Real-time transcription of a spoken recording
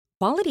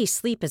Quality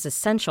sleep is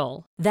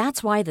essential.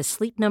 That's why the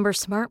Sleep Number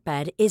Smart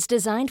Bed is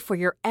designed for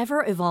your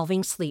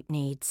ever-evolving sleep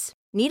needs.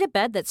 Need a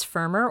bed that's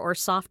firmer or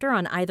softer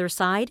on either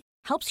side?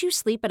 Helps you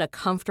sleep at a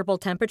comfortable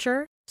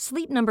temperature?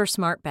 Sleep Number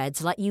Smart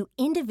Beds let you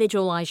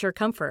individualize your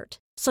comfort,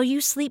 so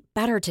you sleep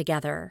better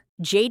together.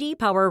 J.D.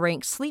 Power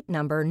ranks Sleep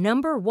Number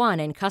number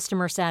 1 in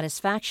customer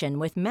satisfaction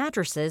with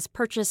mattresses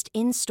purchased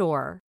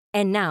in-store.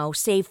 And now,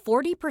 save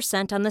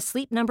 40% on the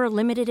Sleep Number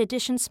Limited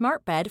Edition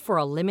Smart Bed for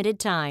a limited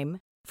time.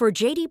 For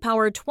J.D.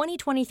 Power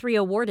 2023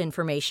 award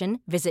information,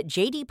 visit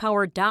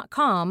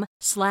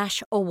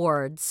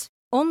jdpower.com/awards.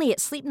 Only at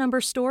Sleep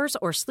Number stores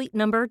or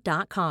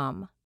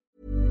sleepnumber.com.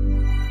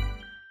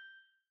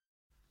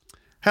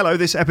 Hello,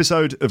 this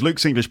episode of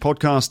Luke's English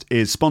Podcast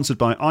is sponsored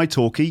by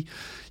italki.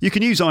 You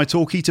can use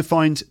italki to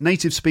find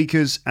native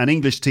speakers and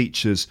English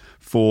teachers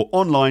for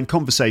online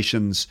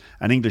conversations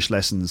and English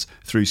lessons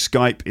through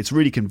Skype. It's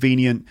really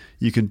convenient.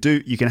 You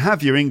can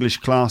have your English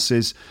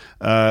classes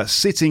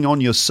sitting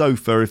on your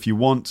sofa if you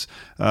want.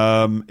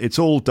 It's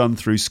all done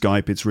through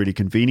Skype. It's really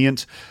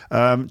convenient.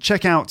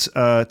 Check out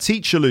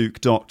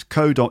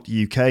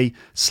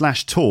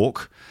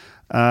teacherluke.co.uk/talk.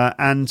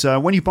 And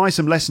when you buy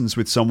some lessons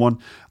with someone,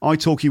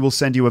 italki will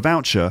send you a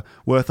voucher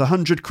worth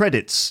 100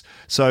 credits.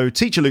 So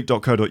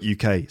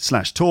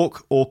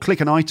teacherluke.co.uk/talk or click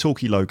an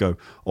italki logo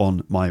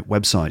on my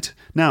website.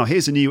 Now,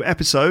 here's a new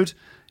episode.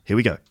 Here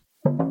we go.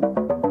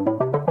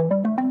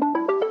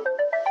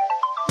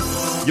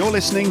 You're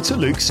listening to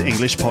Luke's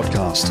English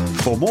Podcast.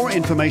 For more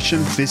information,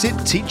 visit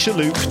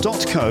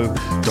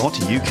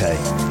teacherluke.co.uk.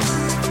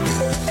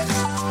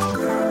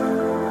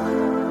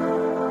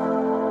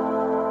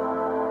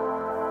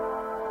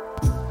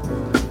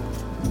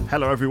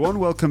 Hello everyone,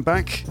 welcome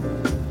back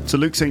to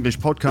Luke's English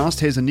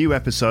Podcast. Here's a new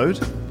episode.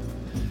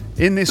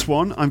 In this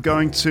one, I'm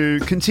going to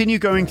continue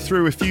going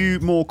through a few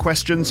more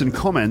questions and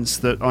comments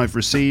that I've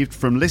received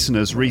from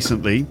listeners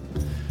recently.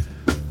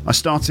 I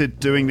started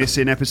doing this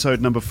in episode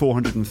number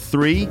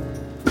 403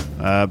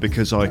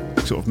 because I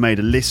sort of made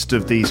a list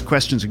of these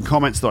questions and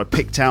comments that I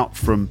picked out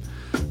from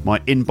my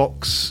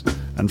inbox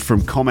and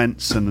from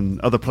comments and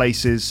other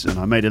places, and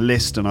I made a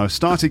list and I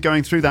started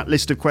going through that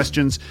list of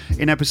questions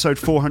in episode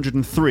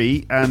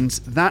 403, and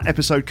that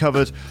episode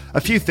covered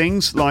a few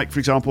things like, for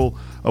example,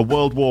 a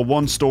World War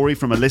I story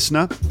from a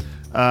listener,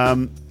 a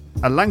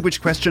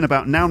language question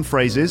about noun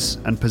phrases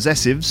and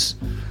possessives,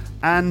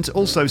 and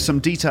also some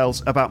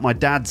details about my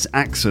dad's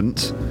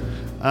accent.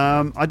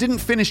 I didn't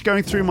finish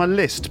going through my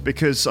list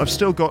because I've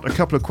still got a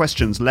couple of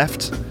questions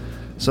left,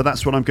 so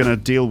that's what I'm going to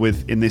deal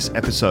with in this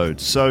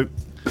episode. So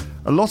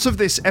a lot of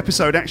this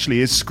episode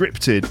actually is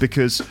scripted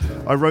because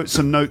I wrote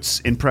some notes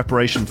in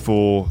preparation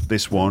for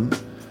this one,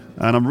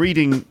 and I'm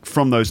reading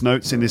from those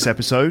notes in this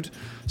episode.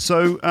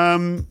 So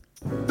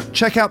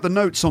check out the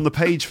notes on the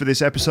page for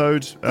this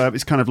episode.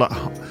 It's kind of like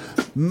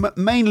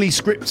mainly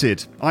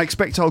scripted. I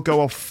expect I'll go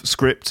off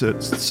script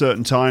at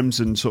certain times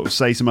and sort of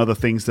say some other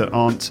things that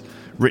aren't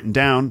written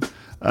down,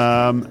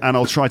 and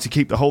I'll try to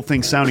keep the whole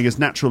thing sounding as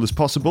natural as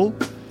possible.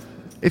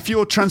 If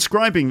you're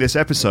transcribing this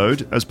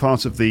episode as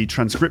part of the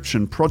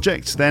transcription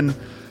project, then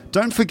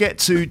don't forget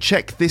to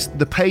check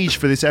the page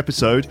for this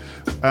episode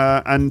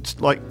and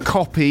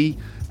copy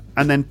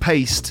and then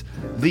paste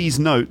these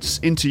notes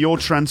into your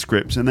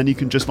transcript, and then you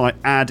can just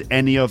add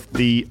any of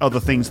the other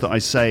things that I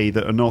say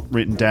that are not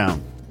written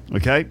down.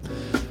 Okay?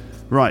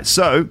 Right,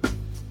 so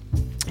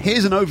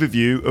here's an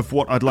overview of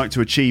what I'd like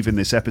to achieve in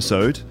this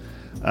episode.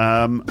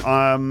 I'm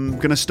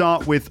going to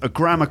start with a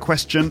grammar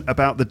question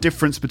about the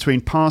difference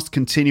between past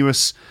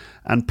continuous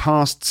and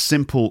past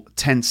simple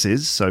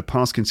tenses. So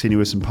past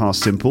continuous and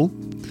past simple.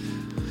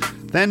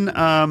 Then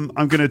I'm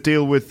going to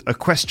deal with a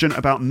question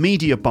about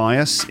media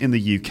bias in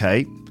the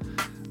UK.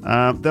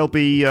 I'm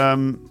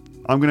going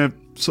to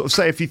sort of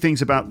say a few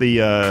things about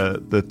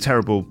the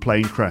terrible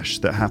plane crash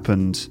that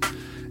happened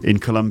in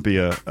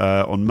Colombia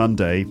on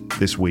Monday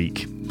this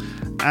week.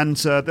 And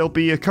there'll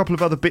be a couple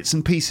of other bits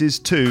and pieces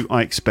too,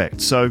 I expect.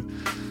 So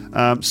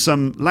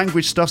some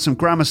language stuff, some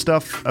grammar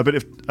stuff, a bit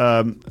of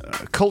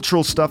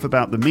cultural stuff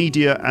about the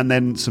media, and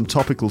then some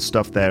topical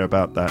stuff there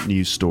about that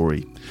news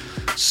story.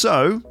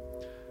 So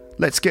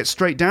let's get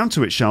straight down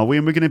to it, shall we?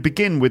 And we're going to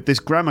begin with this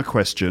grammar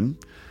question.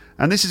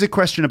 And this is a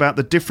question about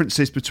the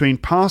differences between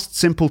past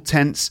simple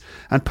tense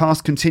and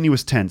past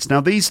continuous tense. Now,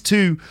 these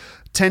two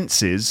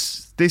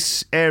tenses,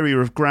 this area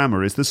of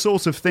grammar, is the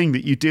sort of thing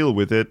that you deal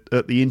with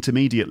at the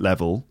intermediate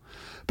level.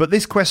 But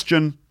this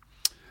question,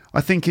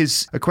 I think,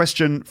 is a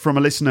question from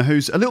a listener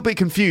who's a little bit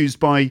confused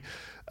by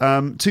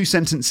two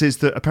sentences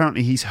that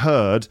apparently he's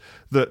heard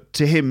that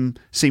to him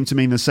seem to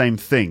mean the same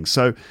thing.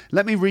 So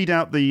let me read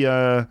out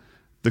the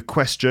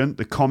question,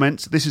 the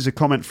comment. This is a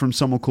comment from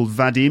someone called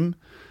Vadim.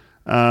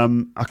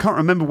 I can't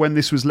remember when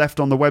this was left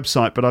on the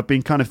website, but I've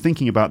been kind of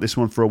thinking about this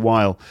one for a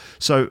while.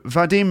 So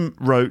Vadim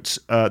wrote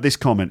this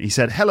comment. He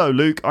said, "Hello,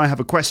 Luke, I have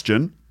a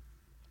question.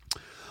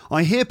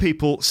 I hear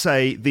people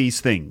say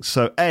these things.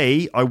 So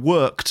A, I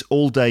worked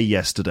all day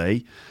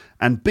yesterday,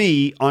 and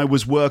B, I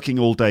was working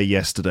all day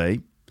yesterday.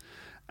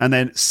 And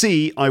then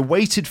C, I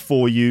waited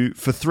for you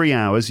for 3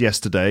 hours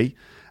yesterday,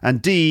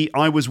 And D,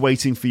 I was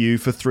waiting for you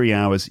for 3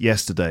 hours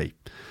yesterday.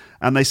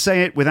 And they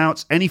say it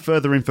without any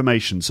further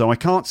information, so I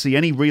can't see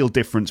any real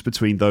difference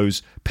between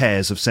those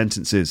pairs of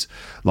sentences.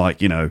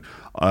 Like,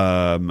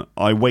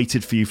 I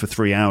waited for you for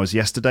 3 hours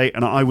yesterday,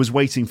 and I was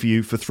waiting for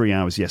you for 3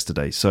 hours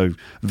yesterday. So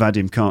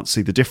Vadim can't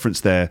see the difference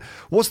there.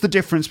 What's the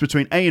difference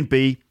between A and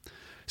B,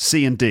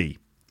 C and D?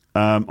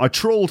 I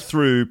trawled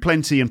through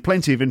plenty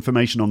of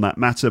information on that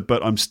matter,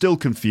 but I'm still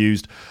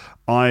confused.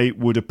 I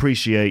would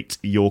appreciate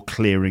your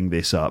clearing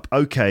this up.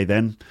 Okay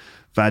then,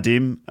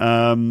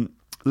 Vadim,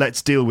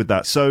 let's deal with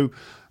that. So,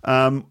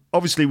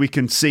 obviously, we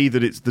can see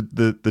that it's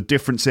the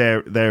difference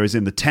there is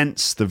in the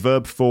tense, the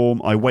verb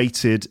form. I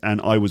waited and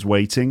I was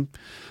waiting.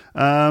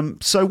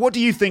 So, what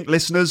do you think,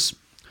 listeners?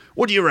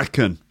 What do you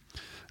reckon?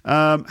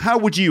 How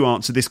would you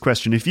answer this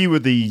question if you were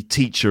the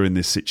teacher in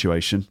this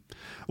situation,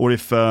 or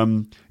if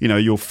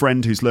your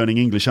friend who's learning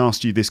English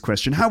asked you this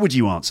question? How would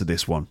you answer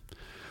this one?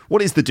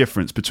 What is the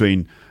difference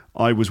between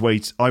I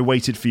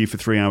waited for you for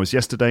 3 hours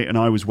yesterday and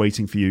I was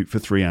waiting for you for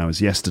 3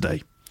 hours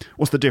yesterday?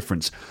 What's the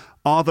difference?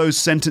 Are those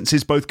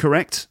sentences both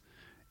correct?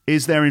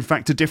 Is there in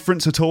fact a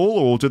difference at all,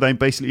 or do they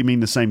basically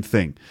mean the same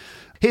thing?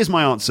 Here's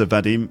my answer,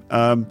 Vadim.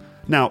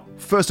 Now,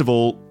 first of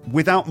all,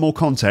 without more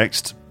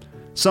context,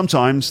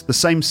 sometimes the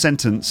same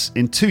sentence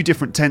in two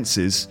different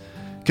tenses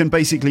can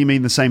basically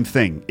mean the same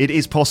thing. It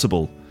is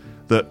possible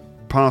that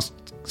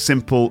past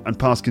simple and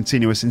past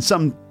continuous in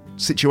some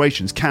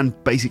situations can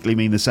basically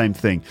mean the same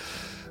thing.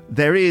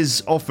 There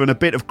is often a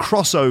bit of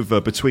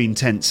crossover between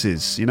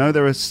tenses.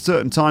 There are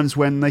certain times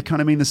when they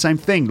kind of mean the same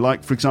thing.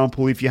 Like, for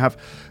example, if you have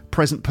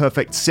present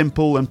perfect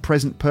simple and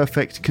present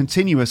perfect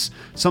continuous,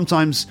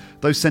 sometimes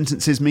those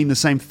sentences mean the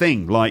same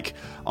thing. Like,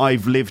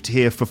 I've lived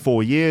here for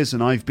 4 years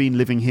and I've been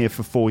living here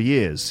for 4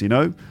 years,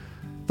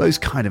 Those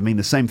kind of mean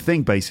the same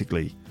thing,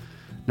 basically.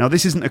 Now,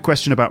 this isn't a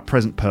question about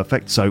present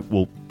perfect, so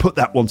we'll put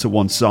that one to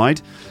one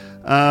side.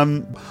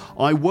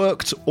 I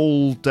worked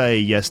all day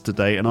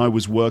yesterday and I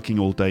was working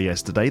all day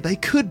yesterday. They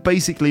could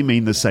basically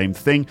mean the same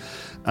thing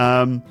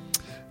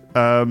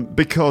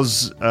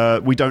because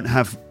we don't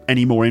have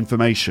any more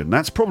information.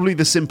 That's probably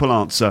the simple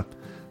answer.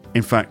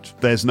 In fact,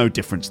 there's no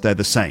difference. They're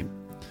the same.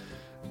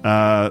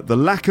 The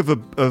lack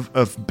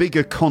of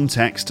bigger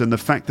context and the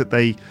fact that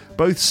they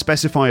both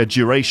specify a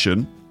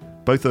duration,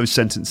 both those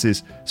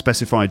sentences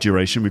specify a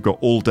duration. We've got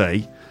all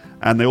day,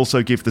 and they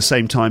also give the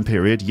same time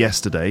period,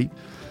 yesterday.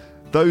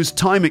 Those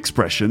time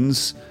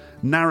expressions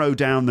narrow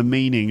down the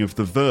meaning of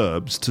the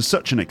verbs to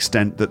such an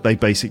extent that they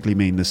basically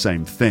mean the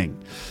same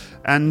thing.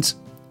 And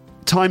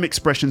time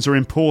expressions are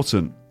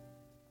important.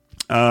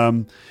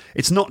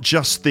 It's not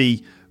just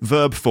the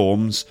verb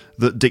forms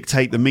that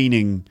dictate the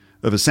meaning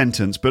of a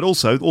sentence, but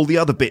also all the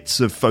other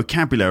bits of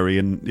vocabulary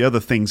and the other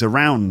things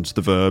around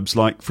the verbs,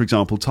 like, for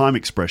example, time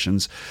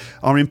expressions,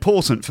 are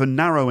important for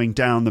narrowing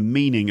down the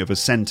meaning of a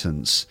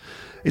sentence.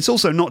 It's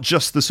also not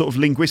just the sort of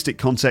linguistic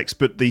context,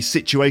 but the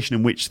situation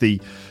in which the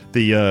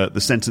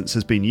sentence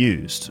has been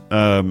used,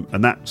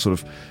 and that sort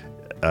of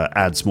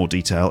adds more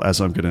detail, as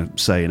I'm going to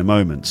say in a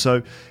moment.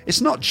 So it's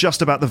not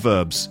just about the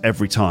verbs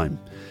every time.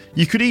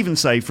 You could even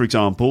say, for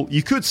example,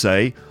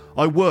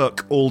 I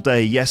work all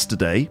day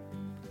yesterday,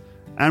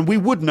 and we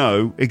would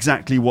know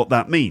exactly what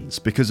that means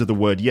because of the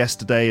word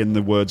yesterday and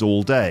the words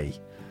all day.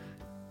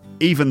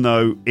 Even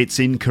though it's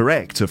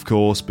incorrect, of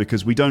course,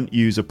 because we don't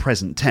use a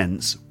present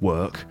tense,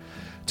 work,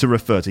 to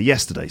refer to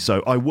yesterday.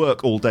 So I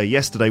work all day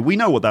yesterday. We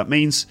know what that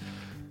means,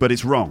 but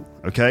it's wrong,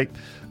 okay?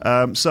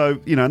 And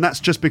that's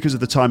just because of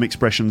the time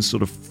expressions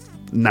sort of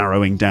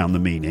narrowing down the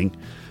meaning.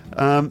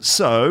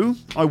 So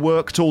I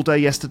worked all day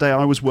yesterday.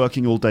 I was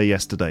working all day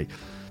yesterday.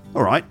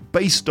 All right,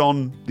 based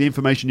on the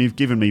information you've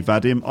given me,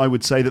 Vadim, I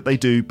would say that they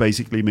do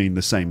basically mean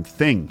the same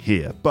thing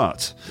here.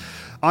 But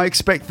I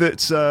expect that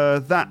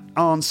that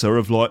answer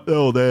of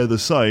they're the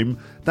same,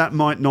 that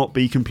might not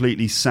be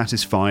completely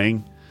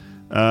satisfying.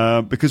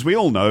 Because we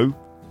all know,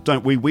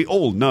 don't we? We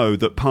all know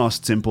that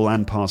past simple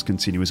and past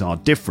continuous are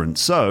different.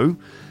 So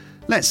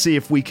let's see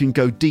if we can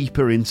go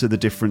deeper into the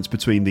difference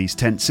between these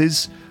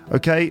tenses.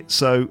 Okay,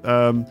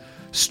 so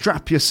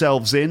strap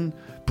yourselves in,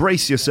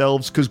 brace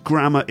yourselves, because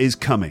grammar is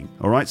coming.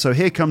 All right, so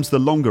here comes the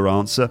longer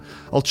answer.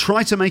 I'll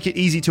try to make it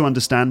easy to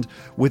understand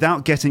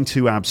without getting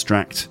too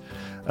abstract.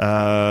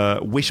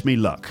 Wish me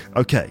luck.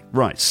 Okay,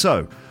 right,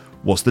 so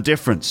what's the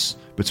difference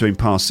between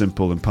past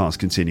simple and past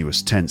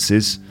continuous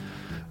tenses?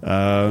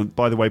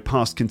 By the way,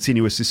 past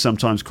continuous is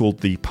sometimes called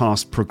the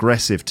past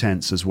progressive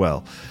tense as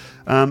well.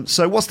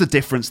 So what's the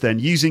difference then,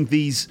 using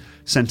these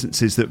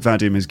sentences that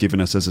Vadim has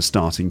given us as a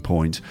starting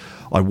point?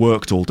 I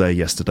worked all day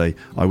yesterday.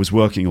 I was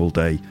working all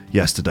day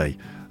yesterday.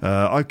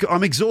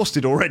 I'm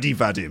exhausted already,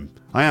 Vadim.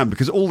 I am,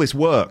 because all this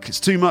work, it's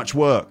too much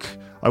work.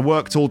 I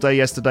worked all day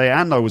yesterday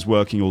and I was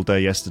working all day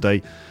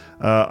yesterday.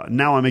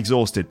 Now I'm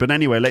exhausted. But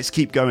anyway, let's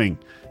keep going,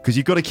 because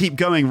you've got to keep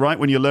going, right,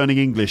 when you're learning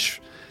English.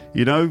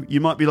 You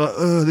might be like,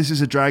 oh, this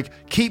is a drag.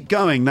 Keep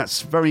going.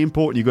 That's very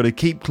important. You've got to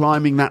keep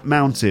climbing that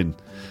mountain.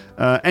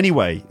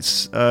 Anyway,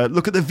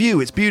 look at the view.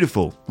 It's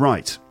beautiful.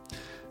 Right.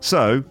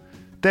 So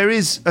there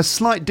is a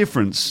slight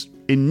difference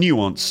in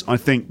nuance, I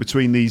think,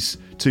 between these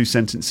two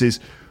sentences,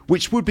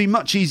 which would be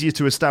much easier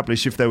to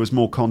establish if there was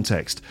more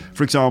context.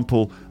 For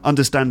example,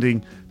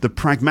 understanding the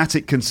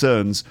pragmatic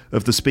concerns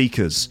of the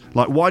speakers.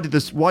 Like, why did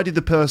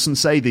the person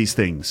say these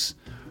things?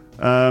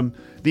 The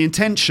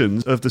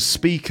intentions of the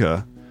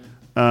speaker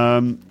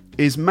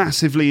is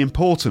massively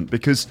important,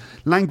 because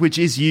language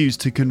is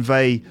used to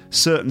convey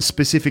certain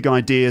specific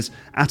ideas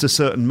at a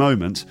certain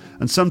moment,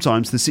 and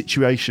sometimes the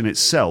situation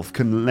itself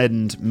can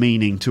lend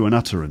meaning to an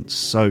utterance.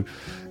 So,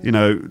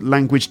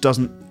 language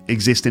doesn't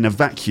exist in a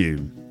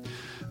vacuum.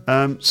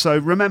 So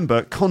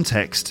remember,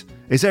 context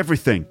is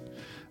everything.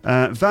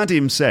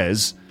 Vadim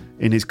says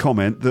in his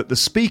comment that the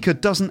speaker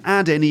doesn't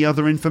add any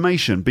other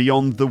information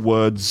beyond the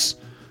words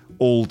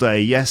all day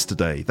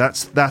yesterday.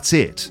 That's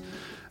it.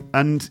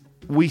 And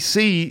we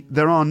see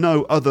there are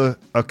no other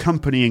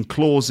accompanying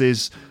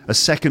clauses, a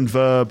second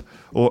verb,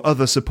 or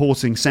other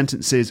supporting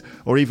sentences,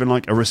 or even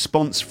like a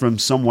response from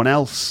someone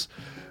else.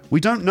 We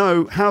don't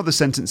know how the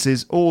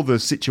sentences or the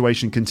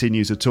situation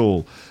continues at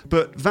all.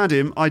 But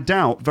Vadim, I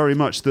doubt very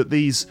much that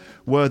these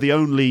were the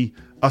only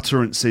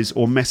utterances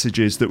or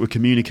messages that were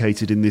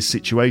communicated in this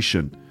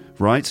situation,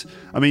 right?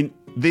 I mean,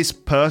 this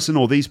person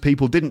or these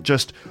people didn't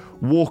just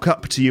walk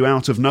up to you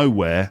out of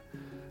nowhere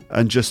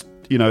and just,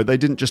 they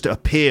didn't just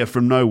appear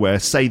from nowhere,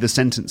 say the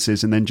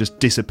sentences, and then just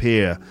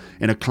disappear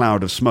in a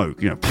cloud of smoke.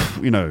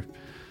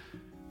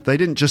 They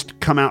didn't just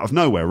come out of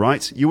nowhere,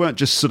 right? You weren't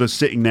just sort of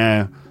sitting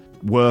there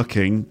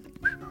working,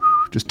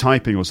 just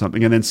typing or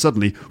something, and then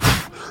suddenly,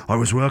 I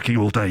was working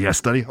all day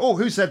yesterday. Oh,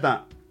 who said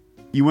that?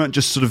 You weren't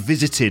just sort of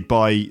visited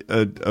by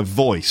a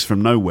voice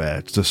from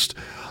nowhere. Just,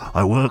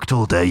 I worked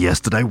all day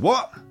yesterday.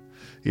 What?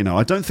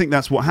 I don't think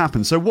that's what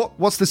happened. So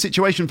what's the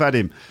situation,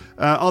 Vadim?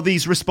 Are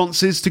these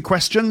responses to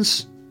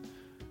questions?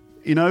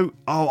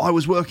 I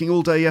was working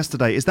all day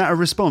yesterday. Is that a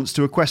response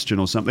to a question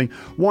or something?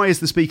 Why is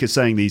the speaker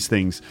saying these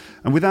things?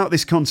 And without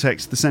this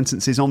context, the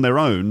sentences on their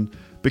own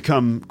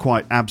become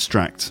quite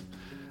abstract.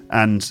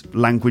 And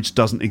language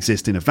doesn't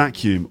exist in a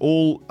vacuum.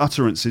 All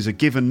utterances are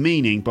given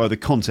meaning by the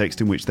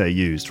context in which they're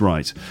used,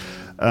 right?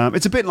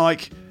 It's a bit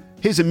like,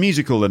 here's a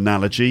musical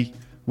analogy,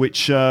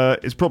 which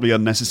is probably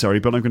unnecessary,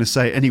 but I'm going to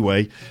say it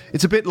anyway.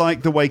 It's a bit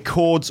like the way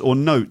chords or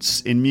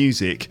notes in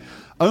music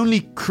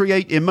only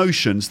create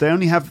emotions. They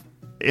only have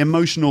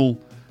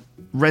emotional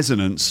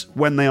resonance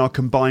when they are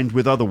combined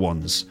with other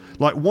ones.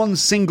 Like one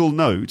single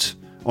note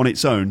on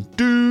its own,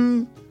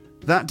 doo,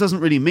 that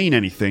doesn't really mean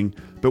anything,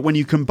 but when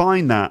you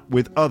combine that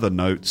with other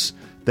notes,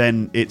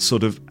 then it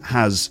sort of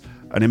has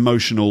an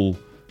emotional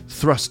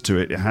thrust to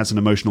it. It has an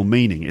emotional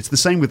meaning. It's the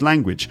same with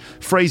language.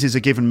 Phrases are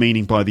given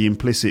meaning by the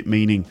implicit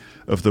meaning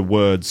of the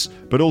words,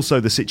 but also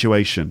the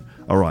situation.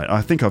 All right,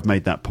 I think I've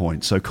made that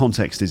point. So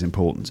context is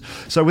important.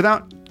 So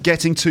without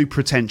getting too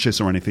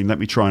pretentious or anything, let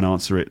me try and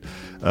answer it.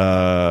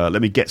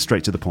 Let me get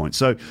straight to the point.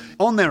 So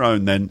on their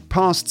own then,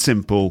 past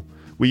simple,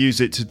 we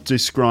use it to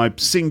describe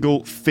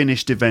single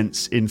finished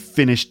events in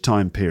finished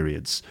time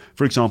periods.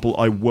 For example,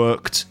 I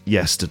worked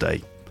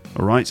yesterday,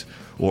 all right?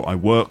 Or I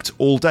worked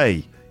all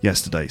day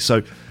yesterday.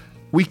 So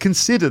we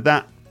consider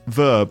that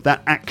verb,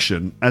 that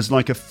action, as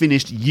like a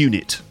finished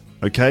unit,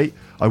 okay?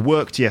 I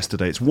worked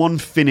yesterday. It's one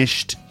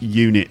finished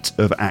unit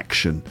of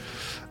action,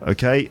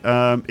 okay?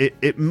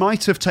 It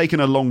might have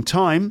taken a long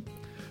time,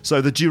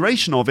 so the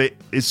duration of it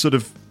is sort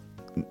of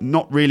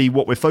not really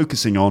what we're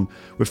focusing on.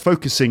 We're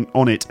focusing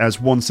on it as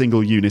one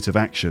single unit of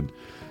action.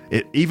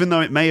 Even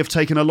though it may have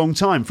taken a long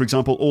time, for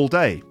example, all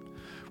day,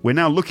 we're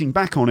now looking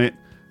back on it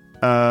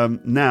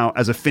now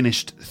as a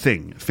finished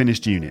thing,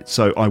 finished unit.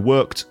 So I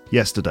worked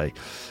yesterday.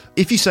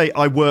 If you say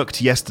I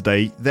worked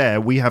yesterday, there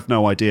we have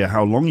no idea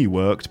how long you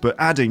worked, but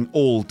adding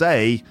all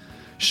day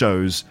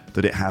shows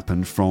that it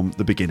happened from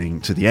the beginning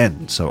to the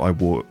end. So I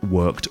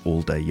worked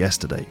all day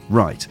yesterday.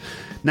 Right.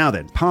 Now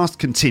then, past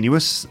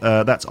continuous,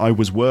 that's I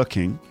was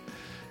working.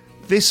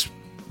 This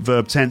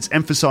verb tense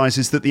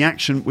emphasises that the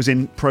action was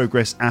in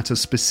progress at a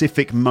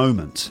specific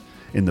moment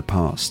in the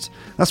past.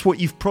 That's what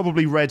you've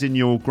probably read in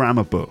your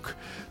grammar book,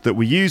 that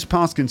we use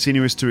past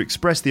continuous to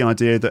express the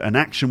idea that an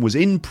action was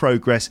in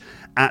progress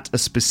at a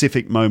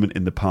specific moment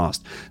in the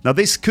past. Now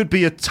this could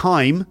be a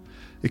time.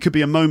 It could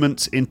be a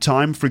moment in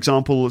time, for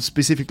example,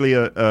 specifically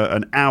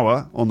an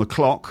hour on the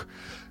clock,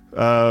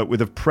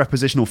 with a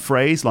prepositional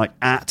phrase like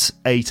at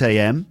 8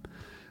 a.m.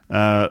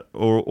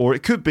 Or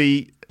it could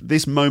be,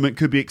 this moment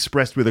could be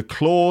expressed with a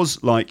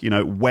clause like,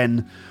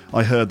 when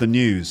I heard the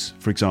news,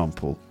 for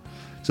example.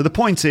 So the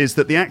point is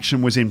that the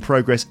action was in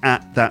progress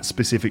at that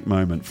specific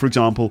moment. For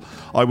example,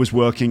 I was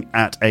working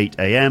at 8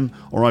 a.m.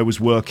 or I was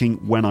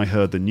working when I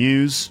heard the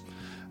news.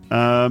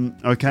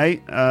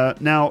 Okay.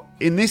 Now,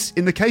 in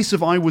the case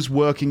of I was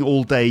working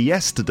all day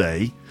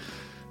yesterday,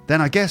 then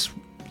I guess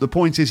the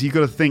point is you've got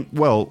to think,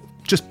 well,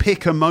 just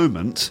pick a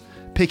moment,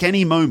 pick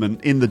any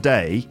moment in the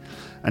day,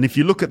 and if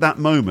you look at that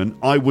moment,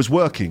 I was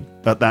working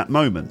at that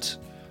moment.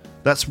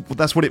 That's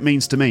what it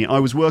means to me. I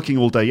was working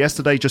all day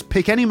yesterday. Just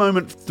pick any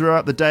moment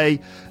throughout the day,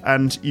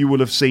 and you will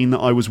have seen that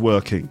I was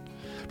working.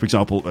 For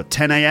example, at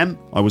 10 a.m.,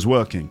 I was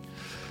working.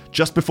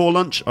 Just before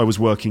lunch, I was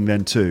working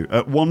then too.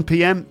 At 1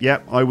 p.m,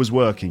 yep, I was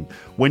working.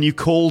 When you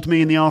called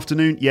me in the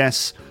afternoon,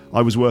 yes,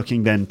 I was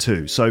working then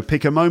too. So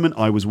pick a moment,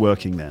 I was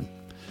working then.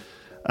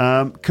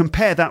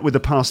 Compare that with the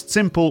past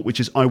simple, which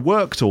is I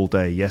worked all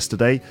day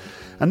yesterday.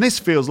 And this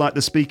feels like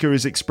the speaker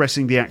is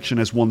expressing the action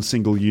as one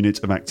single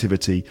unit of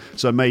activity.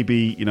 So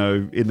maybe,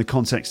 in the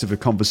context of a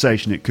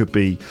conversation, it could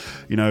be,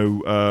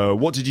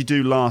 what did you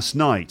do last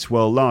night?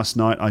 Well, last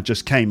night I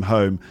just came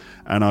home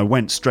and I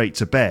went straight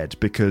to bed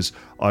because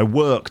I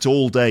worked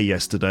all day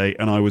yesterday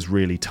and I was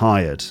really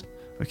tired.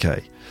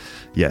 Okay.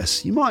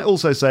 Yes. You might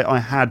also say I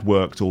had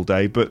worked all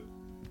day, but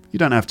you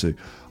don't have to.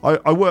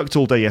 I worked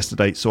all day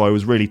yesterday, so I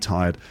was really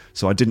tired,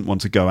 so I didn't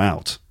want to go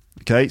out.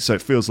 Okay. So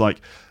it feels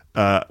like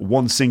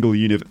one single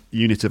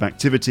unit of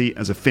activity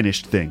as a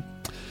finished thing.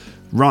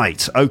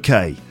 Right,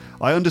 okay.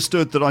 I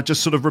understood that I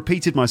just sort of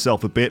repeated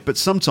myself a bit, but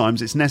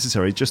sometimes it's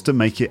necessary just to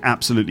make it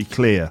absolutely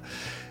clear.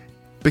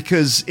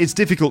 Because it's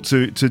difficult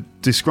to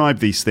describe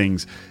these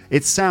things.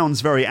 It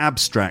sounds very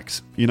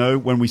abstract,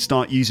 when we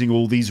start using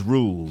all these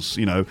rules.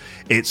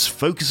 It's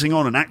focusing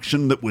on an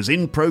action that was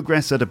in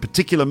progress at a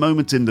particular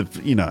moment in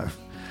the,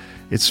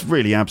 It's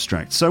really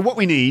abstract. So what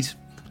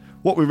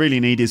we really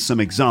need is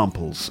some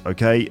examples,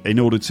 okay, in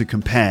order to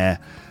compare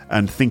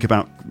and think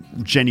about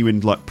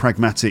genuine,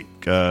 pragmatic,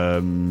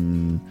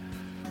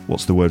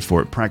 what's the word for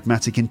it?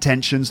 Pragmatic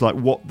intentions, like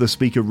what the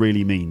speaker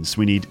really means.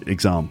 We need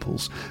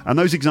examples. And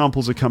those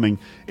examples are coming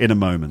in a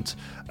moment.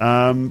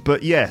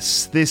 But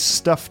yes, this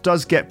stuff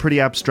does get pretty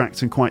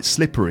abstract and quite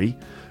slippery,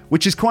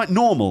 which is quite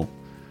normal.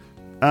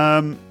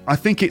 I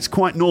think it's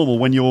quite normal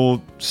when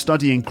you're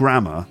studying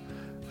grammar,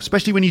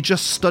 especially when you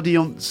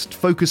just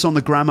focus on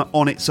the grammar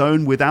on its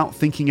own without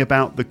thinking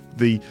about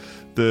the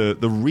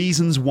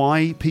reasons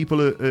why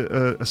people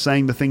are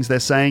saying the things they're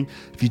saying.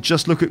 If you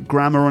just look at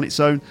grammar on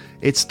its own,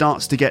 it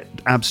starts to get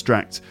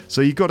abstract.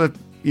 So you've got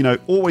to,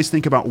 always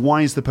think about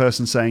why is the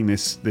person saying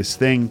this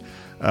thing?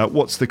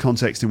 What's the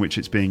context in which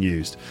it's being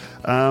used?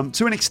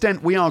 To an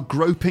extent, we are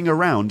groping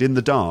around in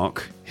the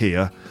dark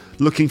here,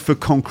 looking for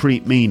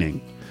concrete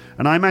meaning.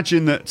 And I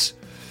imagine that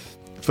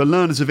for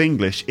learners of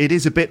English, it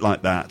is a bit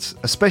like that,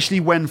 especially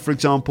when, for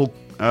example,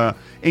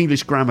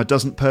 English grammar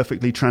doesn't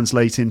perfectly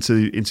translate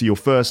into your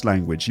first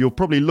language. You're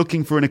probably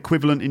looking for an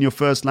equivalent in your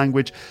first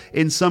language.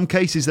 In some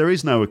cases, there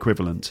is no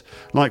equivalent.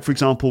 Like, for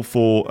example,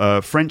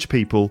 for French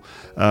people,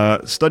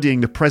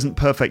 studying the present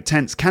perfect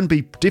tense can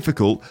be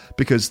difficult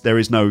because there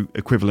is no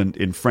equivalent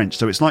in French.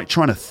 So it's like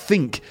trying to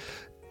think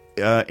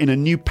in a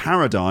new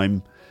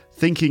paradigm,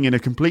 thinking in a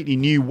completely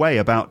new way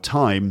about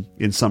time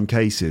in some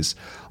cases.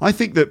 I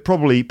think that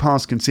probably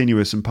past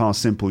continuous and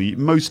past simple,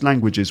 most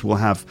languages will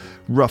have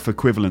rough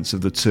equivalents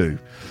of the two.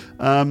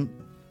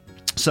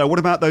 So what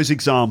about those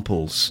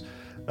examples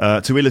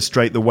to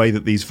illustrate the way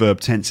that these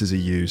verb tenses are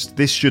used?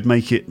 This should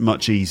make it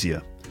much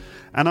easier.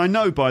 And I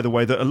know, by the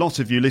way, that a lot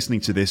of you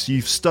listening to this,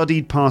 you've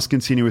studied past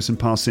continuous and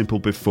past simple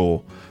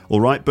before,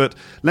 all right? But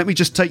let me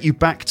just take you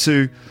back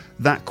to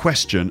that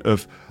question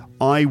of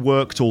I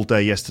worked all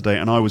day yesterday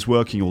and I was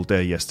working all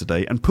day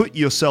yesterday, and put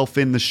yourself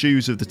in the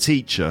shoes of the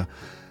teacher,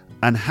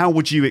 and how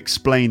would you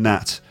explain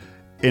that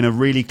in a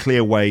really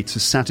clear way to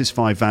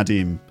satisfy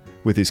Vadim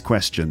with his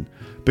question?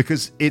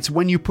 Because it's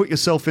when you put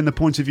yourself in the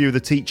point of view of the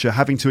teacher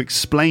having to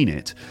explain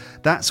it,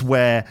 that's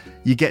where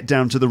you get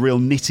down to the real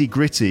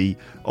nitty-gritty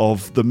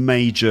of the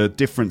major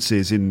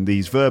differences in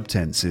these verb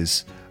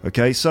tenses.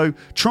 Okay, so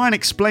try and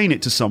explain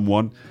it to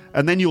someone,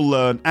 and then you'll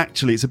learn,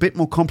 actually, it's a bit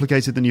more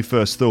complicated than you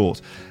first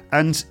thought.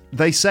 And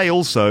they say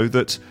also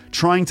that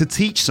trying to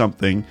teach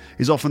something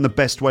is often the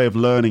best way of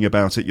learning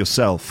about it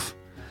yourself.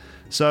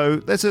 So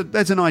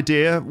there's an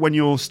idea when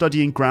you're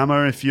studying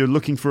grammar, if you're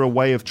looking for a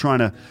way of trying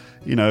to,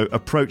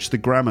 approach the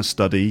grammar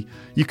study,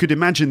 you could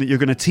imagine that you're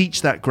going to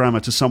teach that grammar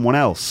to someone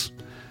else.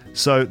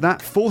 So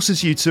that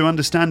forces you to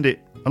understand it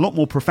a lot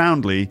more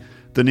profoundly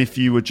than if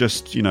you were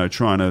just,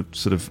 trying to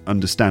sort of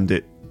understand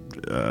it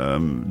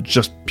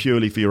just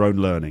purely for your own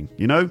learning,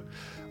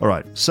 All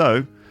right,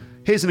 so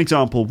here's an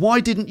example. Why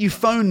didn't you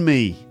phone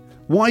me?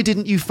 Why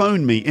didn't you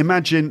phone me?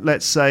 Imagine,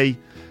 let's say,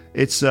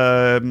 it's,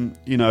 a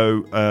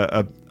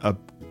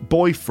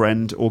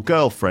boyfriend or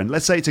girlfriend.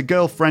 Let's say it's a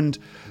girlfriend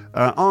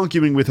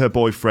arguing with her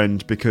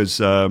boyfriend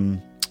because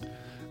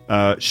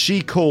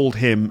she called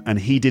him and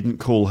he didn't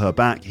call her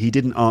back. He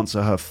didn't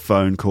answer her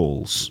phone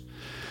calls.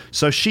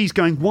 So she's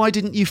going, why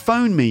didn't you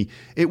phone me?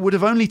 It would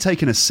have only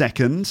taken a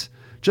second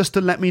just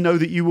to let me know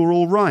that you were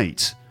all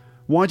right.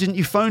 Why didn't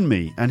you phone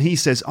me? And he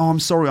says,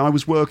 I'm sorry, I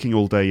was working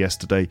all day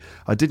yesterday.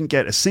 I didn't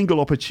get a single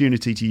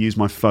opportunity to use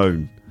my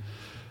phone.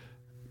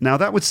 Now,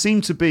 that would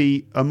seem to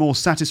be a more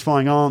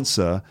satisfying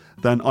answer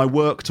than I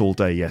worked all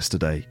day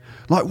yesterday.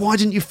 Like, why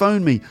didn't you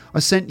phone me? I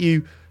sent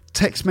you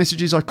text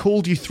messages. I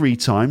called you 3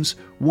 times.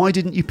 Why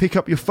didn't you pick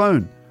up your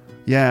phone?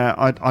 Yeah,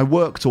 I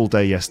worked all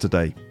day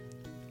yesterday.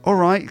 All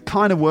right,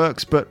 kind of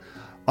works, but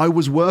I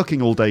was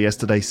working all day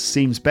yesterday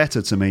seems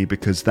better to me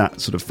because that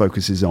sort of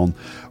focuses on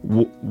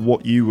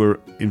what you were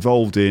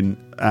involved in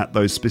at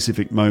those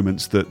specific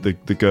moments that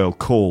the girl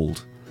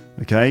called.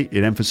 Okay,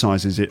 it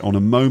emphasizes it on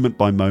a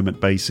moment-by-moment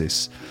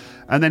basis.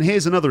 And then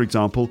here's another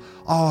example.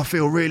 Oh, I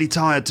feel really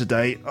tired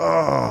today.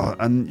 Oh,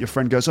 and your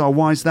friend goes, oh,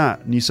 why is that?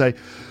 And you say,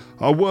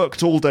 I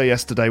worked all day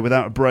yesterday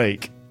without a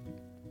break.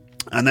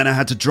 And then I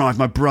had to drive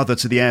my brother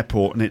to the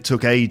airport and it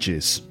took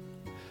ages.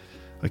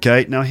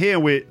 Okay, now here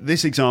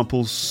this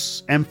example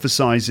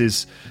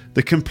emphasises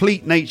the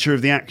complete nature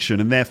of the action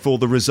and therefore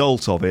the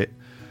result of it,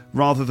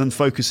 rather than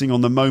focusing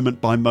on the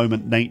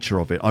moment-by-moment nature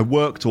of it. I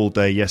worked all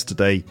day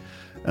yesterday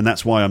and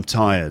that's why I'm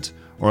tired.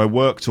 Or I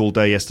worked all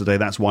day yesterday,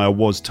 that's why I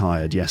was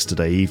tired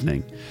yesterday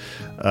evening.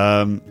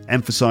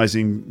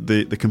 Emphasising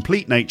the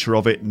complete nature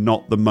of it,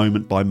 not the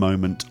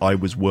moment-by-moment I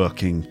was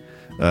working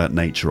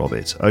nature of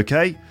it.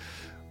 Okay?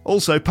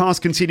 Also,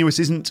 past continuous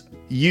isn't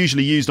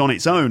usually used on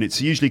its own.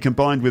 It's usually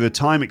combined with a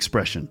time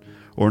expression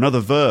or another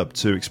verb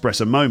to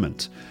express a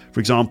moment. For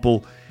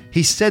example,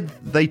 he said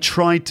they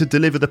tried to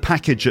deliver the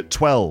package at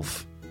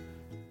 12.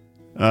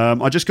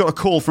 I just got a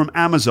call from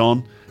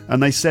Amazon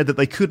and they said that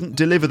they couldn't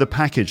deliver the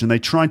package and they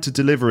tried to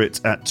deliver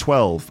it at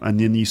 12. And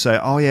then you say,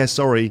 oh yeah,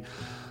 sorry,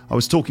 I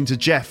was talking to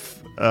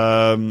Jeff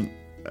from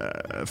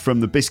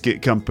the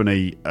biscuit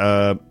company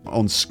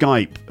on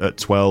Skype at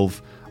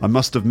 12. I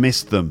must have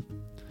missed them.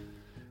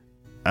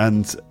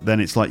 And then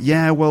it's like,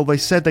 yeah, well, they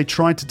said they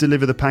tried to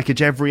deliver the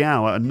package every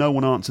hour and no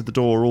one answered the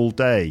door all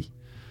day.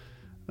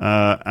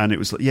 And it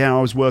was like, yeah,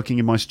 I was working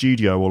in my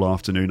studio all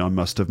afternoon. I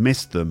must have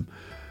missed them.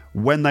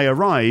 When they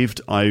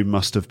arrived, I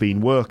must have been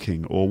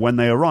working. Or when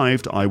they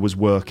arrived, I was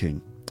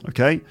working.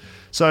 Okay?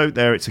 So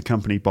there it's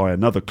accompanied by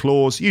another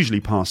clause, usually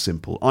past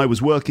simple. I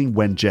was working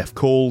when Jeff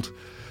called.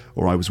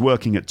 Or I was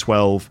working at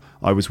 12.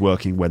 I was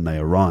working when they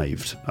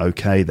arrived.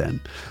 Okay,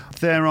 then.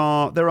 There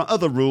are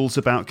other rules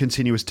about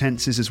continuous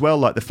tenses as well,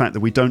 like the fact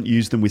that we don't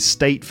use them with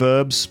state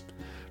verbs.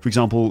 For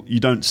example, you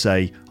don't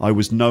say, I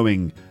was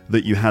knowing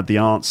that you had the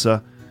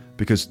answer,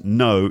 because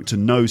to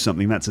know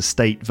something, that's a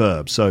state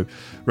verb. So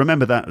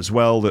remember that as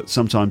well, that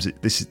sometimes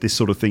this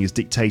sort of thing is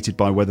dictated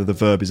by whether the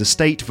verb is a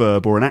state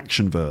verb or an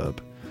action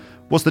verb.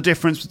 What's the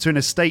difference between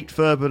a state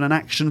verb and an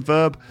action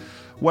verb?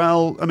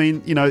 Well, I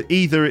mean,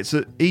 either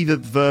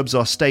verbs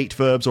are state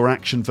verbs or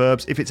action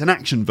verbs. If it's an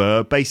action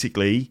verb,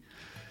 basically,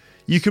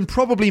 you can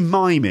probably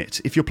mime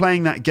it. If you're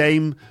playing that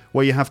game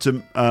where you have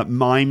to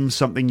mime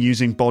something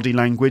using body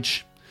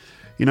language,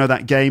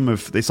 that game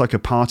it's like a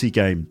party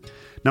game.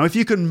 Now, if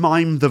you can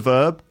mime the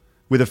verb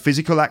with a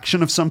physical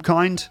action of some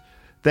kind,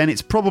 then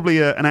it's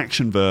probably an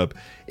action verb.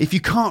 If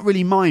you can't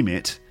really mime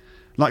it,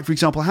 like, for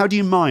example, how do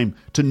you mime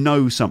to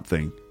know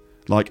something?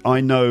 Like, I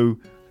know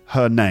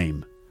her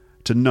name.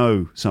 To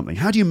know something.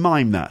 How do you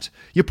mime that?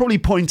 You're probably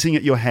pointing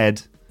at your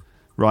head,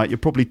 right? You're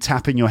probably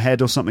tapping your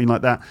head or something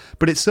like that.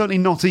 But it's certainly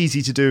not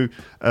easy to do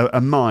a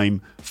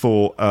mime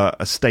for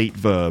a state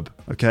verb,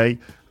 okay?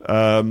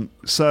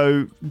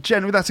 So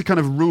generally that's a kind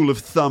of rule of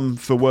thumb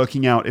for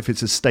working out if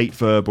it's a state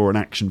verb or an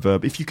action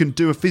verb. If you can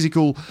do a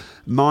physical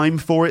mime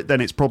for it,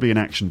 then it's probably an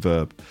action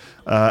verb.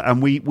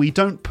 And we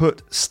don't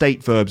put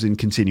state verbs in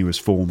continuous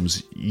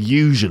forms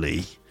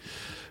usually.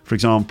 For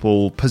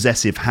example,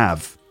 possessive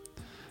have.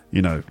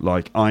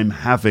 Like I'm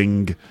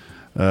having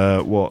I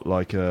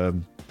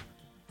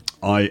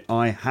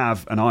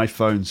have an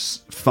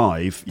iPhone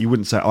 5. You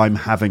wouldn't say I'm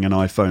having an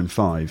iPhone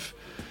 5.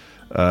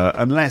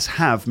 Unless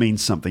have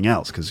means something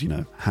else, because,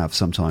 have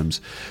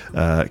sometimes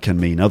can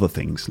mean other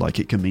things. Like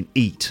it can mean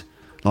eat.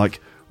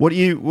 Like, what are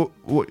you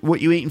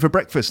eating for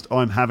breakfast?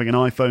 I'm having an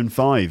iPhone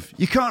 5.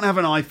 You can't have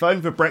an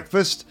iPhone for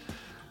breakfast.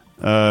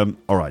 All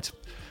right.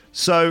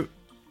 So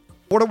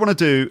what I want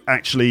to do,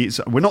 actually,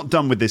 is we're not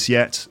done with this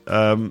yet.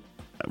 I'm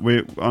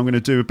going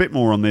to do a bit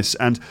more on this,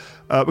 and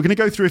we're going to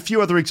go through a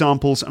few other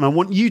examples, and I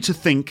want you to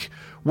think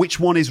which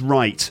one is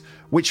right,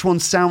 which one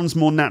sounds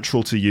more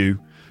natural to you.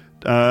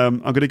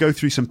 I'm going to go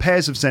through some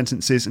pairs of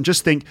sentences and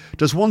just think,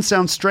 does one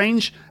sound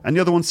strange and the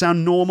other one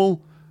sound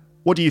normal?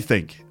 What do you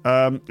think?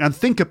 And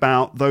think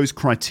about those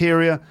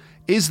criteria.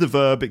 Is the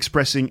verb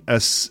expressing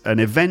an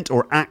event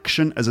or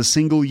action as a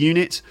single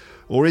unit,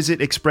 or is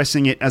it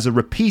expressing it as a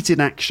repeated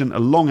action, a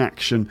long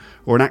action,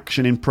 or an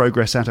action in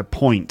progress at a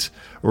point,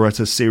 or at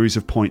a series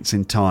of points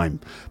in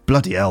time?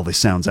 Bloody hell, this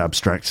sounds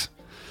abstract.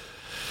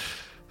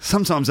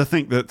 Sometimes I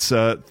think that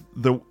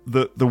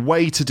the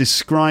way to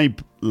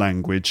describe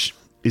language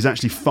is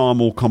actually far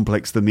more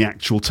complex than the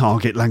actual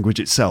target language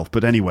itself.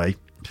 But anyway,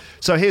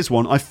 so here's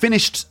one. I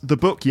finished the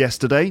book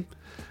yesterday,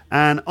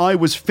 and I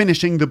was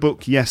finishing the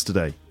book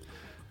yesterday.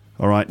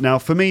 All right, now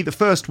for me, the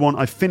first one,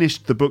 I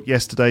finished the book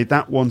yesterday,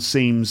 that one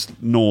seems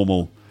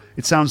normal.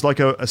 It sounds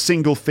like a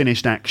single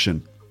finished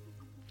action.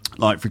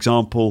 Like, for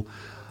example,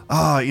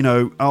 I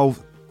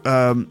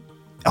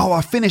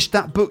finished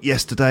that book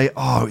yesterday.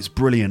 Oh, it's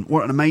brilliant.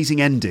 What an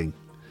amazing ending.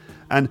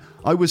 And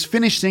I was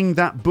finishing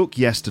that book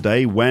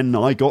yesterday when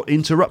I got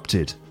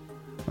interrupted.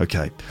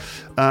 Okay,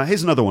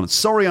 here's another one.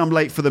 Sorry I'm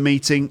late for the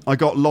meeting. I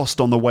got lost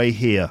on the way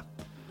here.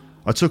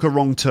 I took a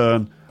wrong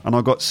turn and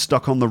I got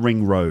stuck on the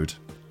ring road.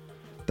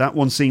 That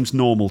one seems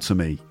normal to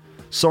me.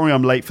 Sorry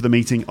I'm late for the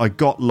meeting. I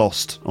got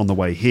lost on the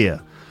way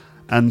here.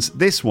 And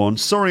this one,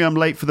 sorry I'm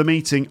late for the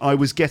meeting. I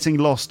was getting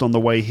lost on the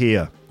way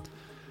here.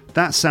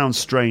 That sounds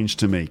strange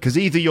to me, because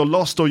either you're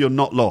lost or you're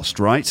not lost,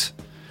 right?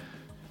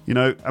 You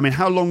know, I mean,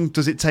 how long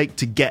does it take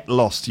to get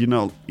lost? You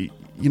know,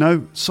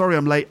 sorry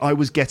I'm late, I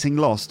was getting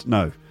lost.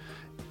 No,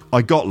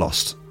 I got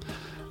lost.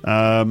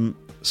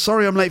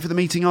 Sorry I'm late for the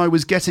meeting, I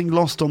was getting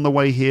lost on the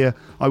way here.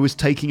 I was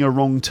taking a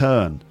wrong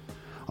turn.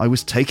 I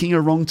was taking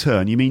a wrong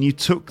turn. You mean you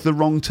took the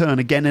wrong turn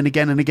again and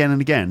again and again and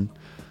again?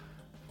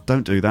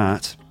 Don't do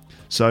that.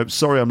 So,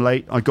 sorry I'm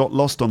late, I got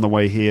lost on the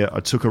way here. I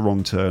took a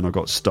wrong turn, I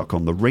got stuck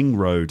on the ring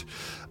road.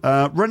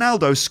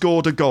 Ronaldo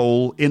scored a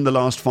goal in the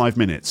last 5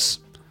 minutes.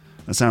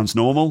 That sounds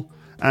normal.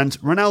 And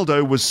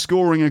Ronaldo was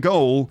scoring a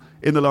goal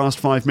in the last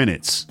 5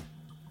 minutes,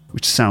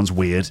 which sounds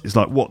weird. It's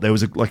like, what, there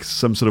was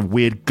some sort of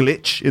weird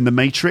glitch in the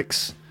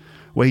Matrix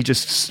where he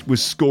just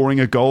was scoring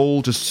a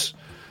goal just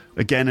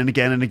again and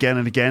again and again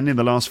and again in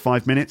the last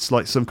 5 minutes,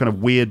 like some kind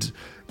of weird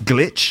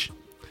glitch.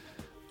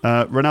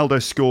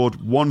 Ronaldo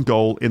scored 1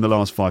 goal in the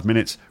last 5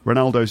 minutes.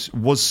 Ronaldo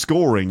was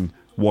scoring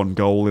 1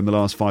 goal in the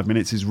last 5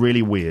 minutes is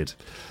really weird.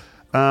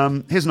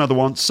 Here's another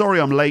one.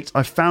 Sorry I'm late,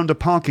 I found a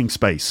parking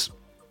space.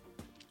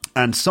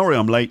 And sorry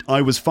I'm late,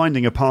 I was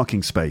finding a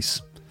parking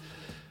space.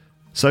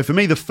 So for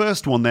me, the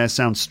first one there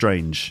sounds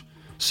strange.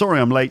 Sorry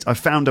I'm late, I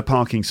found a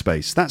parking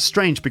space. That's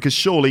strange because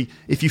surely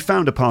if you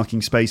found a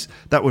parking space,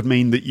 that would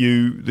mean that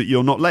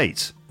you're not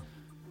late.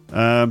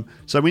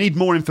 So we need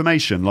more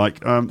information,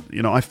 like,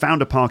 I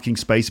found a parking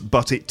space,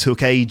 but it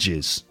took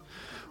ages.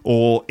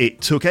 Or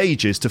it took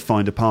ages to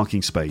find a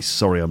parking space.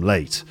 Sorry I'm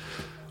late.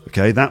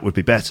 Okay, that would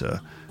be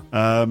better.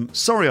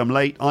 Sorry I'm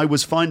late, I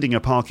was finding a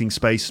parking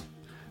space.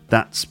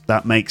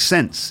 That makes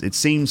sense. It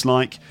seems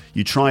like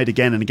you tried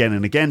again and again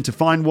and again to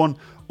find one,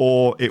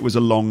 or it was a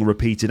long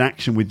repeated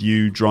action with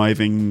you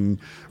driving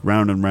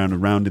round and round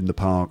and round in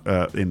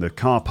the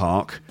car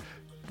park,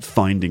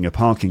 finding a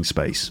parking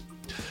space.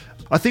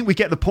 I think we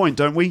get the point,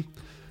 don't we?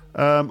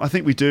 I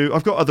think we do.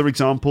 I've got other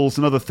examples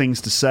and other things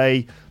to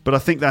say, but I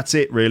think that's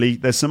it, really.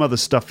 There's some other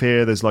stuff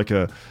here. There's like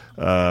some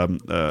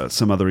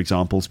other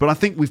examples, but I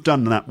think we've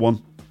done that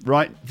one.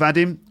 Right,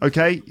 Vadim?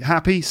 Okay,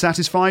 happy?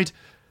 Satisfied?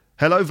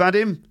 Hello,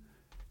 Vadim?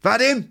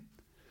 Vadim?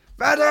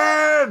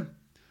 Vadim!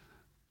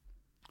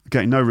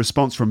 Getting no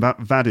response from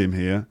Vadim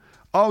here.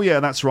 Oh, yeah,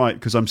 that's right,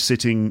 because I'm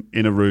sitting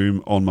in a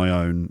room on my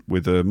own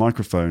with a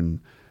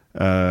microphone.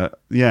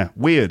 Yeah,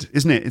 weird,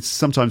 isn't it? It's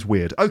sometimes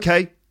weird.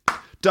 Okay,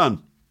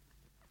 done.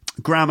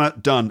 Grammar,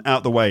 done,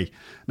 out the way.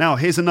 Now,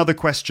 here's another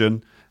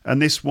question,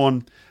 and this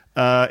one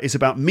is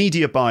about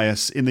media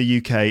bias in the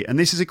UK. And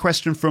this is a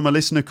question from a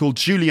listener called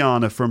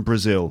Juliana from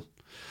Brazil.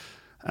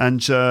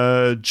 And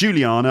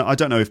Juliana, I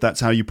don't know if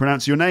that's how you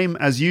pronounce your name.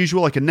 As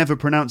usual, I can never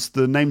pronounce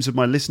the names of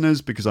my listeners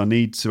because I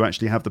need to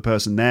actually have the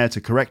person there to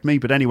correct me.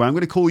 But anyway, I'm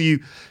going to call you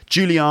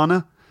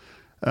Juliana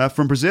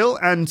from Brazil.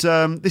 And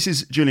this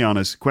is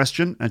Juliana's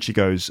question. And she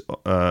goes,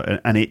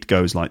 and it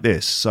goes like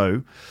this.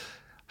 So,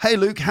 hey,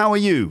 Luke, how are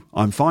you?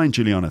 I'm fine,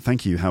 Juliana.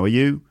 Thank you. How are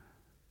you?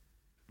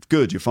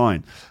 Good, you're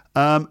fine.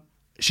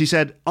 She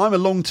said, I'm a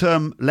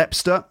long-term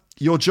Lepster.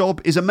 Your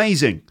job is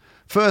amazing.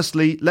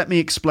 Firstly, let me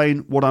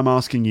explain what I'm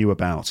asking you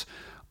about.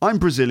 I'm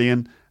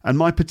Brazilian, and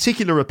my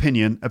particular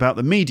opinion about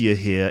the media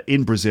here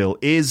in Brazil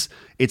is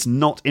it's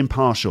not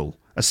impartial,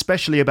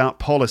 especially about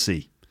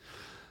policy.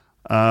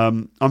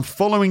 I'm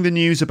following the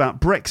news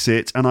about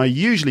Brexit, and I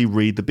usually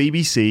read the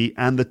BBC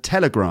and the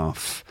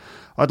Telegraph.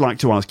 I'd like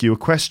to ask you a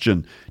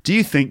question. Do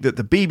you think that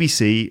the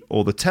BBC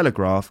or the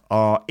Telegraph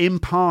are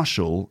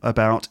impartial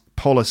about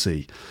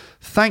policy?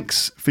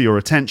 Thanks for your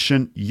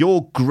attention.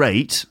 You're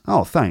great.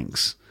 Oh,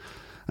 thanks.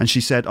 And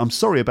she said, I'm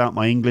sorry about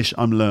my English.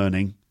 I'm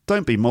learning.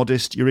 Don't be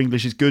modest. Your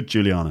English is good,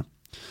 Juliana.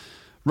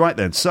 Right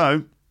then.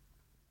 So,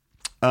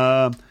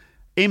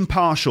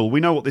 impartial. We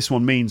know what this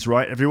one means,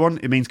 right, everyone?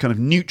 It means kind of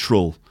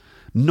neutral,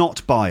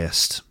 not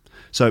biased.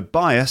 So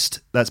biased,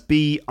 that's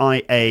B-I-A-S-E-D.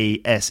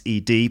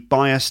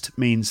 Biased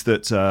means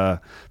that,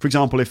 for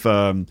example, if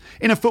in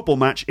a football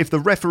match, if the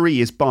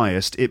referee is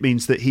biased, it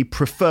means that he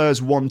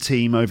prefers one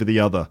team over the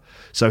other.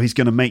 So he's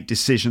going to make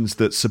decisions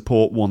that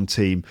support one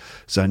team.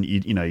 So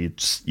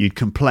you'd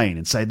complain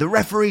and say, the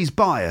referee's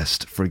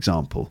biased, for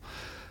example.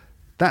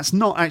 That's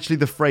not actually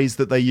the phrase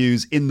that they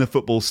use in the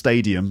football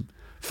stadium.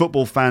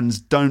 Football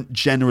fans don't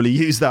generally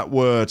use that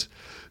word.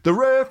 The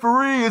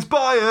referee is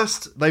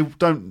biased. They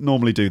don't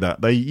normally do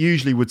that. They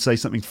usually would say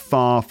something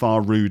far,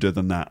 far ruder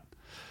than that.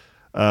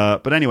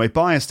 But anyway,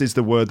 biased is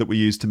the word that we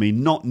use to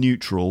mean not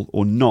neutral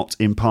or not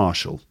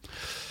impartial.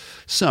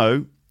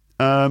 So,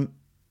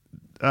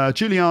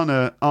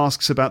 Juliana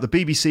asks about the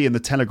BBC and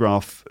the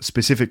Telegraph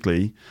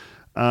specifically.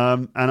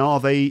 And are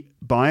they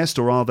biased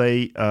or are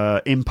they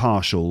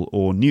impartial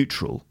or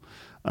neutral?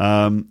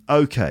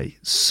 Okay,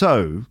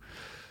 so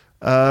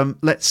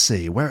let's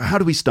see. How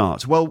do we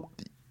start? Well,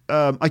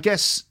 I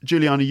guess,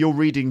 Juliana, you're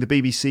reading the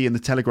BBC and the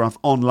Telegraph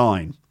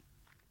online.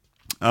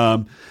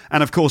 And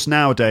of course,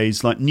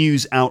 nowadays, like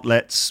news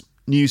outlets,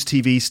 news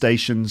TV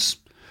stations,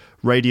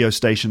 radio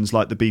stations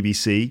like the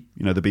BBC,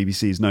 the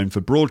BBC is known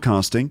for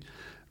broadcasting,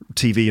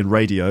 TV and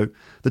radio.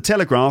 The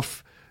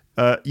Telegraph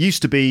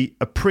used to be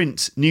a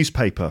print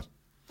newspaper.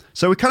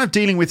 So we're kind of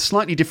dealing with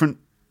slightly different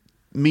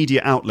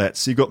media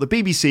outlets. You've got the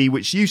BBC,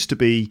 which used to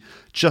be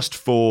just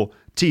for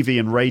TV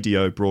and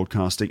radio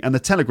broadcasting, and the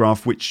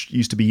Telegraph, which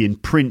used to be in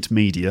print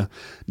media.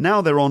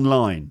 Now they're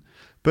online.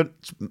 But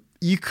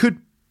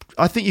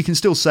I think you can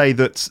still say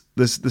that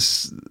they're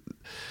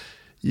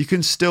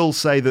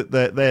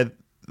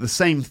the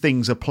same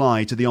things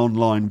apply to the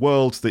online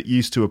world that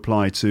used to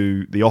apply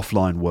to the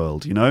offline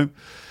world, you know?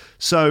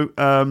 So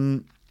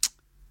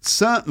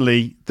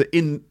certainly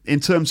in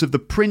terms of the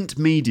print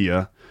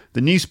media,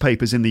 the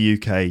newspapers in the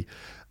UK,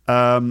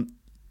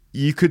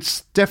 you could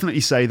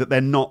definitely say that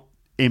they're not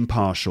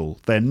impartial.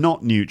 They're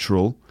not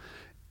neutral.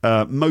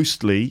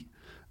 Most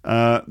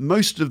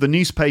of the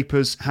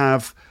newspapers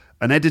have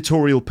an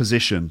editorial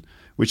position,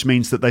 which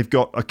means that they've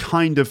got a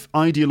kind of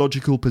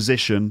ideological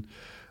position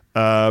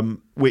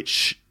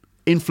which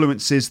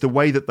influences the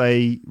way that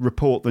they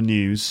report the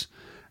news,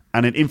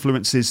 and it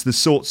influences the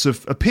sorts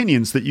of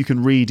opinions that you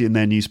can read in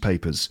their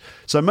newspapers.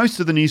 So most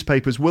of the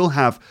newspapers will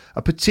have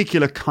a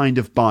particular kind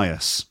of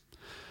bias.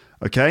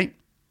 Okay?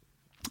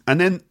 And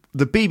then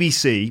the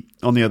BBC,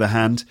 on the other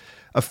hand,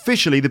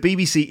 officially the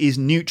BBC is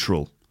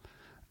neutral.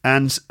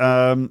 And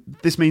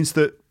this means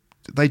that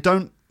they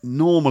don't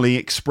normally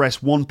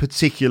express one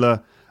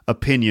particular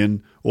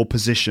opinion or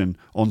position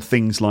on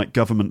things like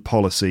government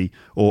policy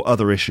or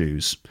other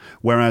issues,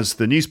 whereas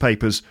the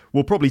newspapers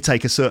will probably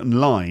take a certain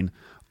line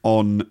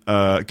on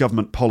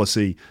government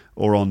policy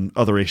or on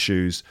other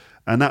issues,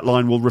 and that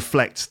line will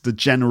reflect the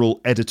general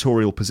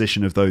editorial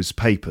position of those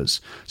papers.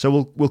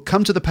 So we'll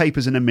come to the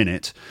papers in a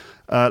minute.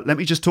 Let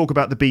me just talk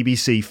about the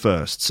BBC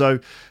first.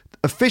 So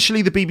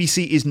officially the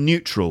BBC is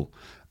neutral.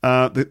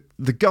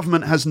 The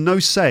government has no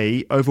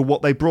say over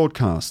what they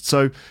broadcast.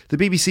 So the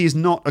BBC is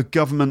not a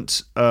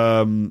government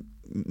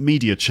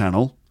media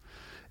channel,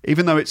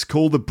 even though it's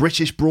called the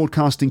British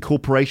Broadcasting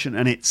Corporation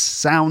and it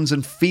sounds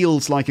and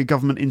feels like a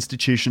government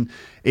institution.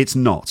 It's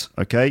not,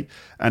 okay?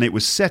 And it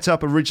was set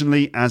up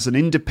originally as an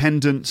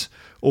independent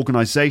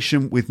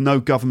organisation with no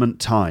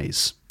government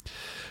ties.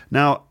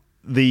 Now,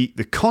 the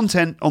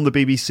content on the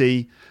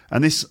BBC,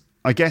 and this,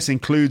 I guess,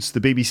 includes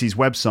the BBC's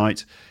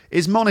website,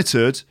 is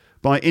monitored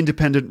by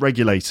independent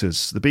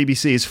regulators. The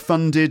BBC is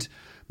funded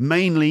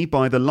mainly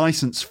by the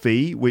licence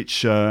fee,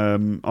 which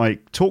I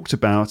talked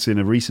about in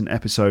a recent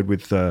episode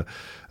with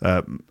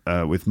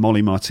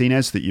Molly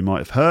Martinez that you might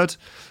have heard.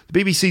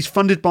 The BBC is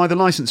funded by the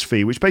licence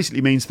fee, which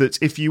basically means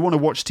that if you want to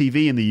watch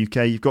TV in the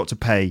UK, you've got to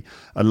pay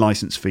a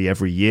licence fee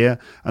every year.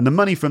 And the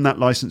money from that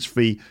licence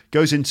fee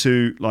goes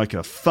into like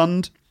a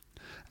fund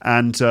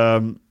and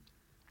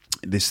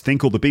this thing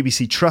called the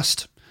BBC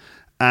Trust.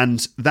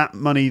 And that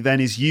money then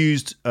is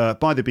used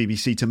by the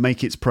BBC to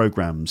make its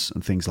programmes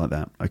and things like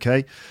that,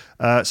 okay?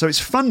 So it's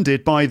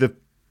funded by the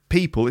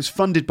people, it's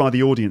funded by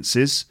the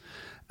audiences,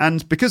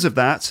 and because of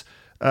that,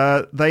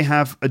 they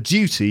have a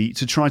duty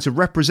to try to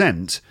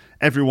represent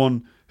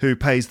everyone who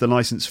pays the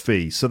licence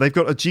fee. So they've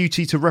got a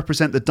duty to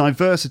represent the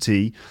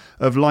diversity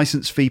of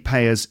licence fee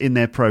payers in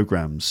their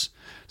programmes.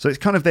 So it's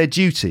kind of their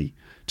duty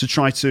to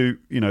try to,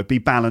 be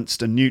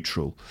balanced and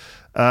neutral.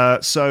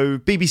 So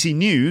BBC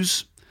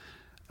News...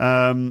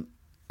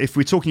 if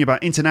we're talking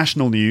about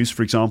international news,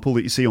 for example,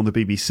 that you see on the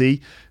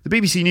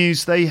BBC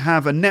News, they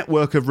have a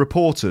network of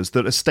reporters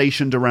that are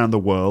stationed around the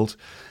world.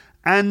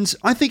 And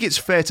I think it's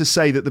fair to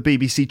say that the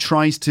BBC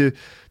tries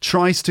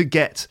to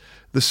get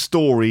the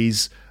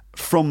stories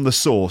from the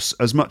source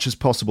as much as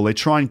possible. They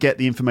try and get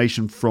the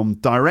information from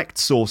direct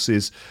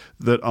sources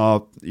that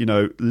are,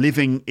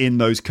 living in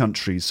those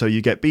countries. So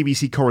you get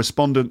BBC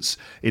correspondents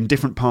in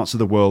different parts of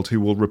the world who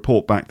will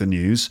report back the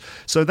news.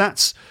 So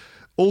that's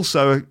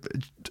also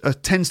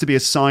tends to be a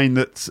sign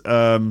that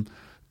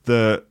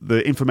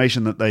the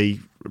information that they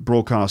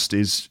broadcast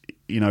is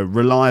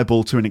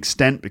reliable to an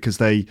extent because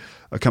they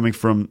are coming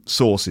from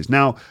sources.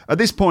 Now, at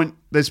this point,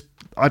 there's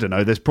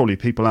probably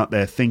people out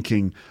there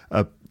thinking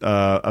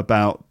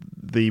about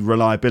the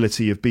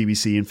reliability of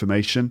BBC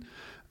information.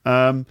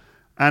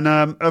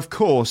 Of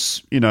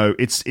course,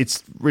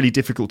 it's really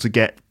difficult to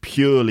get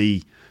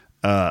purely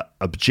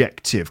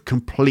objective,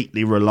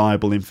 completely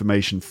reliable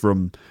information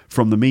from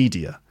the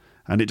media.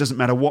 And it doesn't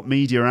matter what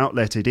media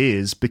outlet it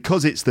is,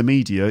 because it's the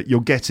media, you're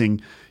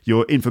getting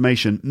your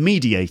information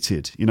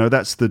mediated.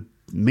 That's the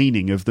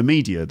meaning of the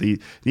media. The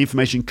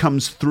information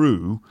comes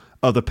through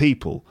other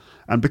people.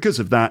 And because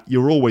of that,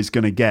 you're always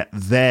going to get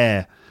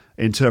their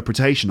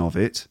interpretation of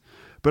it.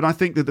 But I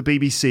think that the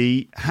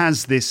BBC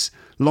has this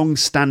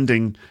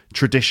long-standing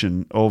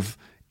tradition of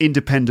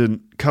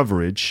independent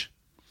coverage.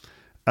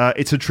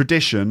 It's a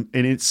tradition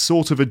and it's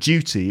sort of a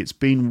duty. It's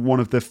been one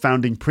of the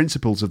founding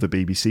principles of the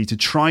BBC to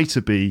try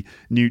to be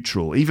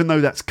neutral, even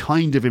though that's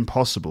kind of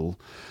impossible.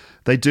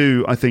 They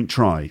do, I think,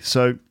 try.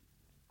 So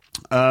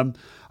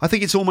I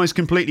think it's almost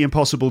completely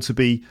impossible to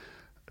be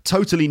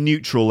totally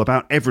neutral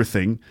about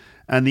everything.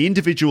 And the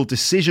individual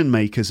decision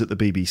makers at the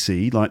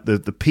BBC, like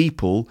the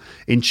people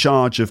in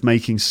charge of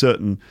making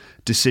certain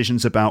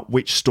decisions about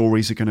which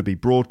stories are going to be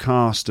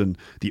broadcast and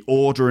the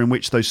order in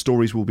which those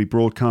stories will be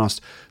broadcast,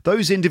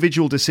 those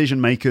individual decision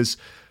makers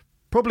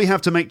probably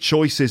have to make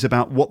choices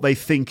about what they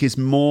think is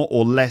more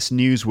or less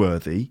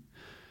newsworthy.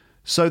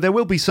 So there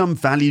will be some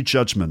value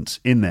judgment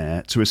in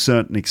there to a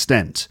certain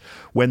extent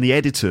when the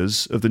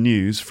editors of the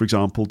news, for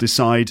example,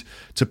 decide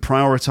to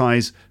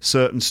prioritise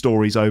certain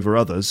stories over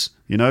others,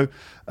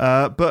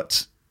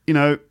 But,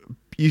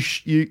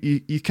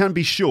 you can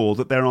be sure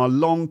that there are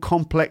long,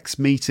 complex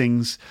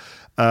meetings,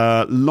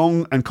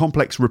 long and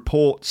complex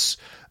reports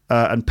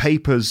and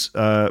papers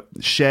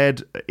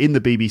shared in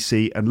the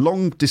BBC, and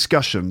long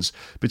discussions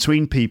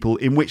between people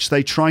in which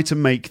they try to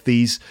make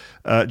these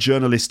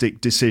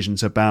journalistic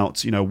decisions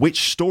about,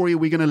 which story are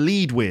we going to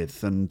lead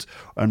with and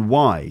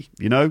why.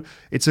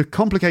 It's a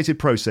complicated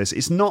process.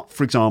 It's not,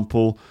 for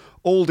example,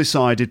 all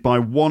decided by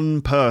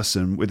one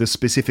person with a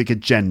specific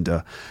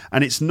agenda,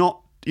 and it's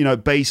not,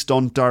 based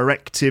on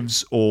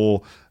directives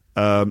or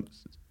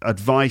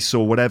advice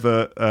or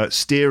whatever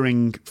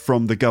steering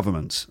from the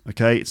government.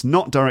 Okay, it's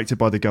not directed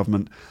by the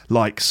government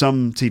like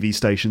some TV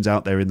stations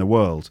out there in the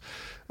world.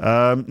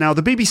 Now,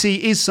 the BBC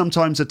is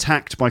sometimes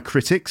attacked by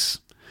critics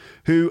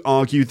who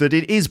argue that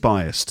it is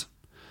biased,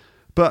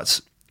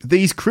 but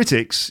these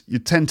critics, you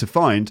tend to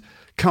find,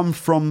 come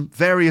from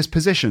various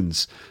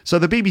positions. So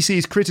the BBC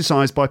is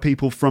criticised by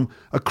people from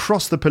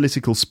across the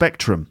political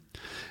spectrum.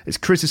 It's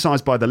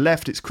criticised by the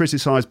left, it's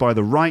criticised by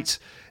the right,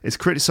 it's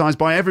criticised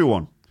by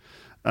everyone.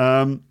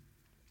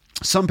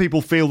 Some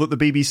people feel that the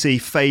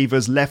BBC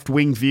favours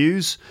left-wing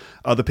views.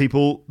 Other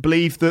people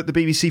believe that the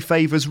BBC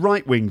favours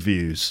right-wing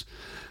views.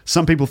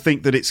 Some people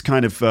think that it's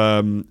kind of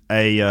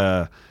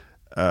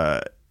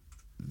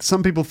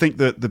some people think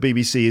that the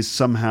BBC is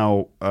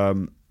somehow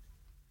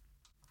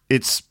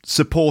it's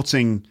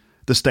supporting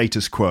the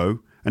status quo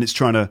and it's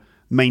trying to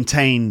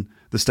maintain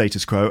the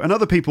status quo. And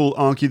other people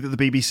argue that the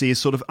BBC is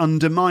sort of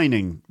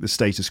undermining the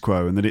status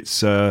quo and that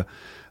it's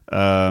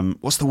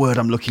what's the word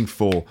I'm looking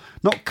for?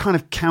 Not kind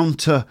of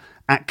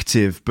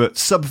counteractive, but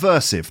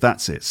subversive.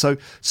 That's it. So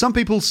some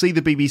people see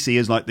the BBC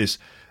as like this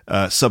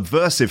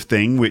subversive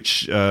thing,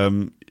 which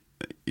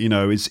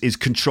is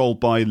controlled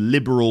by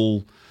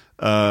liberal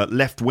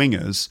left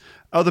wingers.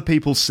 Other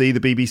people see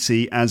the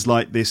BBC as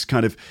like this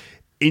kind of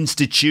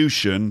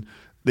institution,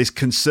 this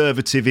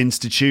conservative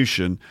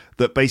institution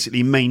that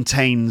basically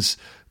maintains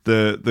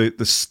the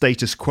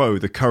status quo,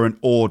 the current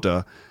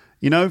order.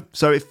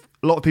 So if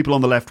a lot of people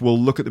on the left will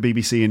look at the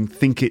BBC and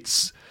think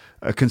it's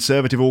a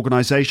conservative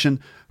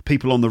organisation,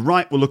 people on the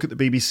right will look at the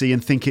BBC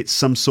and think it's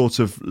some sort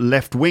of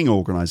left-wing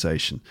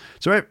organisation.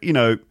 So,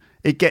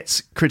 it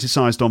gets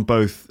criticised on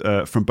both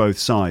from both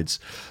sides.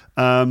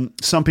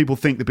 Some people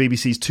think the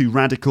BBC is too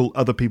radical,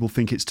 other people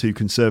think it's too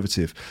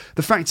conservative.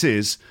 The fact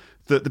is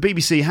that the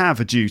BBC have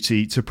a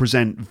duty to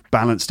present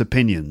balanced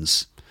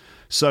opinions.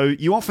 So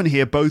you often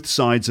hear both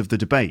sides of the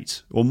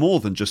debate, or more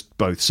than just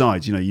both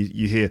sides.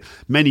 You hear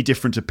many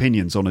different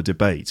opinions on a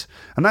debate.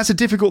 And that's a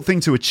difficult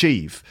thing to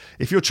achieve.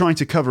 If you're trying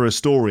to cover a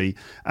story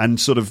and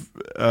sort of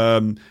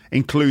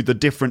include the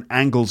different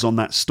angles on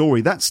that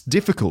story, that's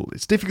difficult.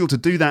 It's difficult to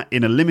do that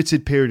in a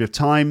limited period of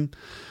time.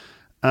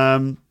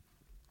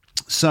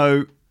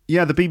 So,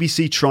 the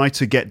BBC try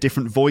to get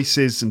different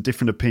voices and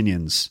different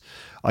opinions.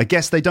 I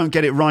guess they don't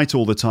get it right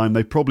all the time.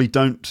 They probably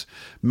don't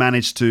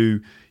manage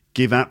to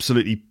give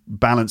absolutely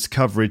balanced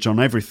coverage on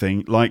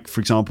everything. Like,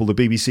 for example, the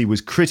BBC was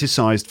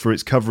criticised for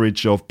its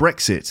coverage of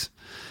Brexit.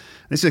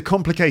 This is a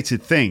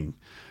complicated thing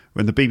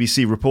when the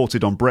BBC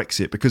reported on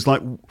Brexit, because,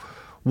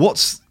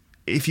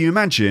 if you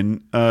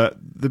imagine,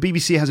 the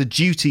BBC has a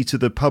duty to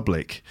the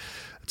public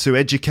to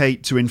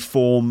educate, to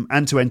inform,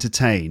 and to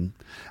entertain,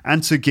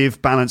 and to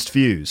give balanced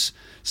views.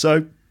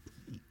 So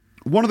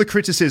one of the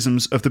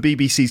criticisms of the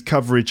BBC's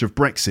coverage of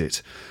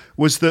Brexit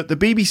was that the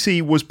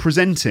BBC was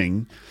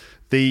presenting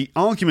the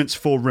arguments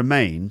for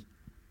Remain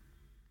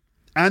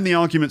and the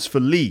arguments for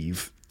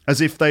Leave as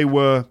if they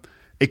were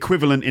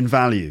equivalent in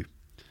value.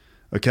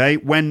 Okay,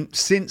 when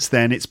since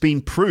then it's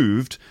been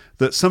proved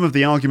that some of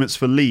the arguments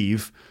for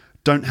Leave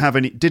didn't have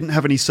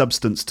any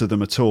substance to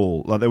them at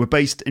all. Like, they were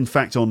based, in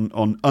fact,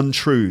 on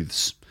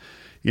untruths.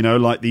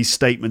 Like these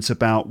statements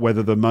about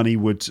whether the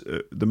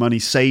money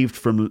saved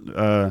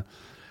from,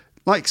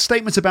 like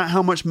statements about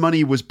how much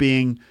money was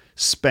being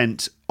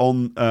spent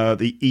on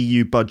the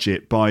EU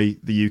budget by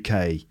the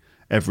UK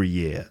every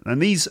year.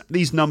 And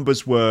these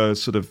numbers were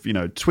sort of,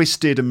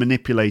 twisted and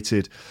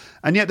manipulated.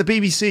 And yet the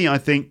BBC, I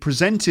think,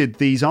 presented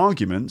these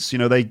arguments.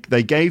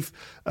 They gave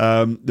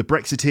the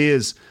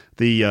Brexiteers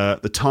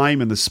the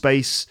time and the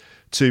space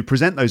to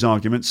present those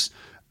arguments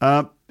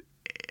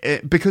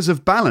because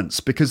of balance,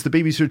 because the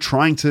BBC were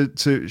trying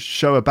to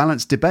show a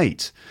balanced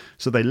debate.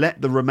 So they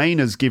let the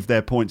Remainers give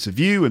their points of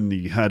view, and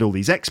you had all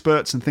these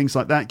experts and things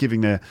like that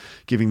giving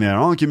their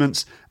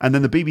arguments. And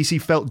then the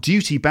BBC felt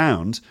duty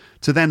bound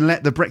to then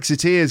let the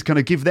Brexiteers kind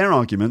of give their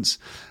arguments.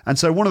 And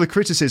so one of the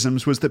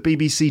criticisms was that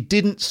BBC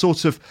didn't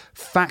sort of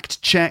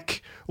fact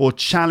check or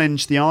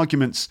challenge the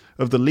arguments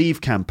of the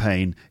Leave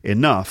campaign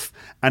enough,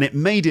 and it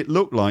made it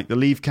look like the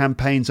Leave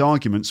campaign's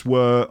arguments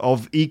were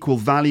of equal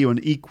value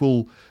and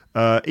equal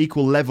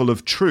level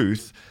of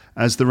truth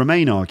as the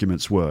Remain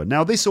arguments were.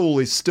 Now, this all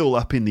is still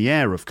up in the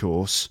air, of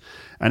course,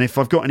 and if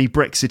I've got any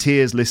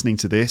Brexiteers listening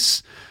to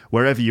this,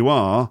 wherever you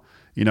are,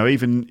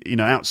 Even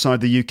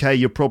outside the UK,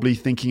 you're probably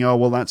thinking, oh,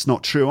 well, that's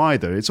not true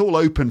either. It's all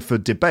open for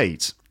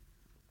debate.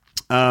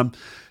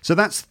 So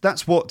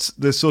that's what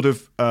the sort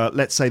of,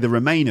 let's say, the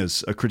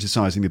Remainers are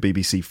criticising the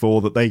BBC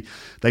for, that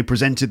they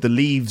presented the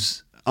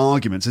Leave's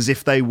arguments as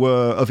if they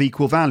were of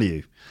equal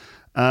value.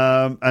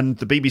 And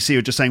the BBC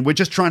are just saying, we're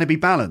just trying to be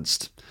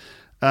balanced.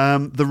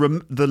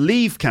 The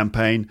Leave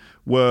campaign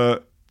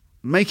were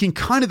making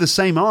kind of the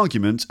same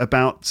argument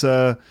about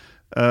the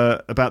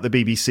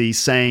BBC,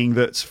 saying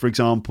that, for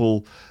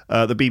example,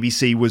 the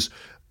BBC was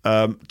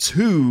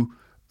too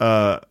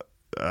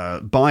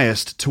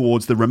biased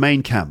towards the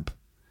Remain camp.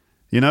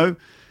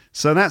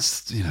 So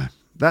that's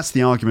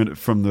the argument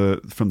from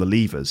the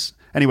Leavers.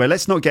 Anyway,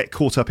 let's not get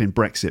caught up in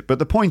Brexit. But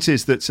the point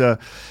is that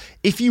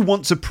if you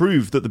want to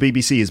prove that the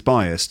BBC is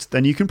biased,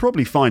 then you can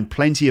probably find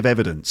plenty of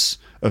evidence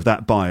of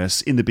that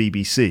bias in the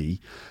BBC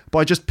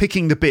by just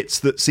picking the bits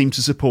that seem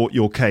to support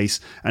your case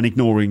and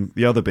ignoring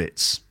the other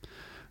bits.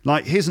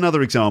 Like, here's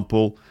another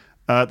example.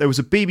 There was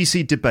a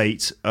BBC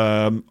debate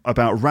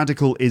about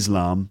radical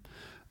Islam,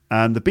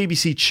 and the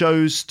BBC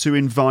chose to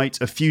invite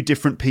a few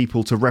different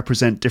people to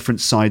represent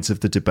different sides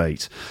of the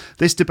debate.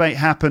 This debate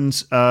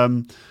happened,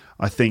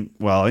 I think,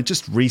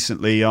 just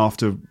recently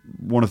after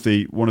one of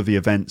the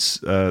events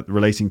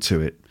relating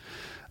to it.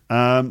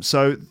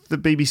 So the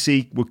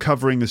BBC were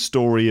covering the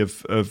story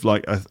of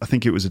I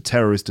think it was a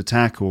terrorist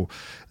attack or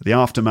the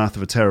aftermath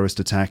of a terrorist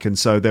attack, and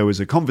so there was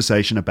a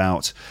conversation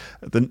about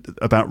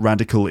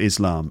radical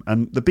Islam,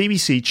 and the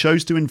BBC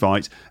chose to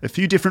invite a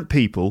few different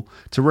people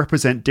to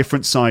represent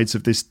different sides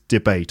of this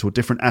debate or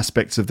different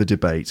aspects of the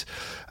debate,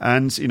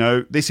 and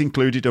this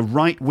included a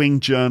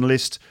right-wing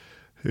journalist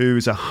who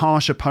is a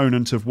harsh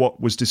opponent of what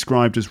was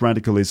described as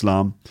radical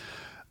Islam,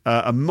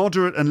 a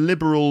moderate and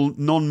liberal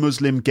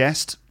non-Muslim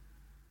guest,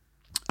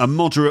 a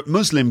moderate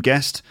Muslim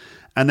guest,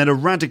 and then a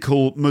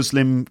radical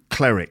Muslim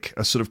cleric,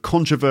 a sort of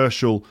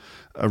controversial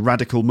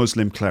radical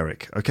Muslim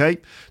cleric. Okay,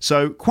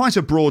 so quite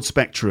a broad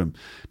spectrum.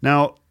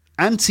 Now,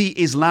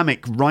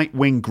 anti-Islamic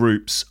right-wing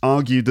groups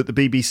argued that the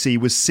BBC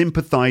was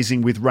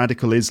sympathising with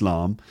radical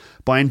Islam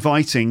by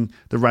inviting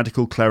the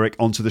radical cleric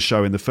onto the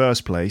show in the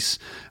first place,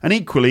 and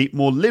equally,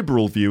 more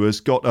liberal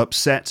viewers got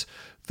upset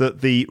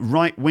that the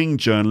right-wing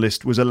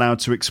journalist was allowed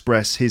to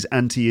express his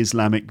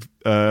anti-Islamic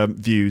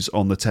views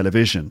on the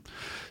television.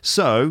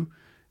 So,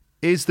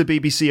 is the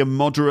BBC a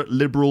moderate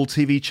liberal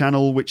TV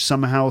channel which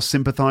somehow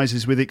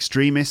sympathises with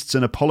extremists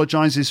and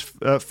apologises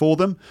for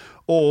them?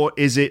 Or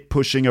is it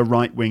pushing a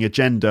right-wing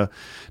agenda?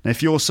 Now,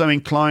 if you're so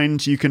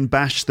inclined, you can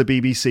bash the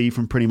BBC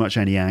from pretty much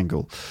any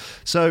angle.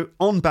 So,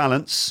 on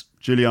balance,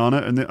 Juliana,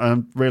 and I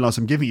realise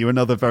I'm giving you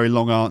another very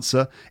long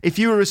answer. If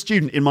you were a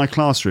student in my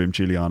classroom,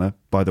 Juliana,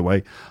 by the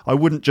way, I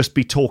wouldn't just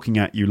be talking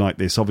at you like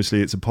this.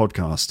 Obviously, it's a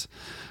podcast.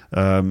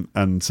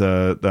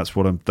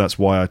 That's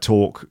why I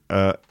talk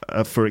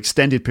for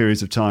extended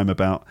periods of time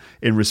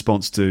in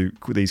response to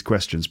these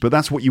questions. But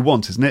that's what you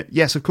want, isn't it?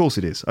 Yes, of course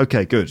it is.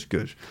 Okay, good.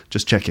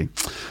 Just checking.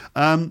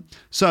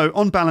 So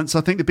on balance,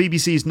 I think the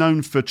BBC is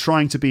known for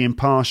trying to be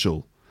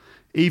impartial,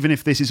 even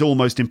if this is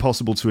almost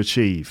impossible to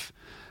achieve.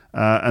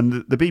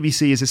 And the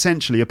BBC is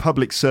essentially a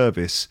public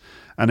service,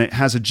 and it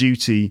has a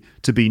duty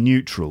to be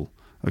neutral.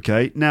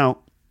 Okay, now,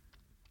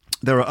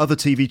 there are other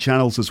TV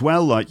channels as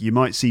well, like you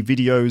might see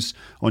videos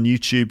on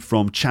YouTube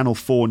from Channel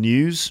 4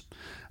 News,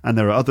 and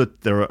there are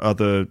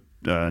other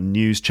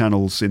news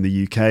channels in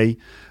the UK.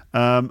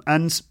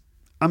 And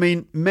I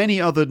mean,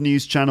 many other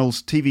news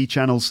channels, TV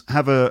channels,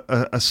 have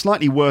a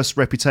slightly worse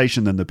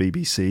reputation than the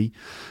BBC.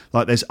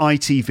 Like there's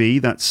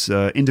ITV, that's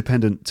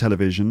independent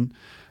television.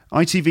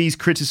 ITV is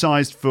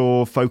criticised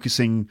for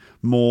focusing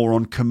more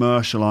on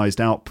commercialised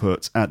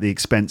output at the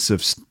expense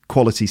of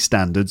quality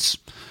standards.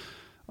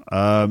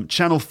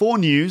 Channel 4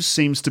 News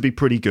seems to be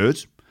pretty good,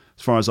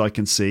 as far as I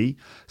can see.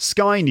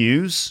 Sky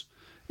News,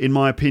 in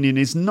my opinion,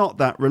 is not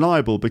that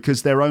reliable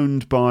because they're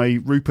owned by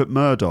Rupert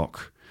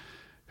Murdoch,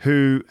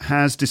 who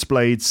has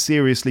displayed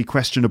seriously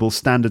questionable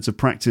standards of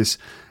practice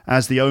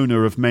as the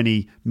owner of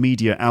many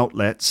media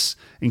outlets,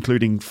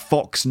 including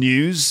Fox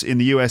News in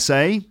the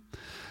USA,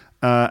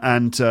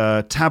 and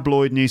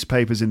tabloid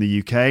newspapers in the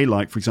UK,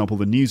 like, for example,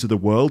 the News of the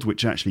World,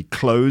 which actually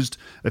closed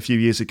a few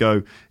years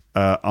ago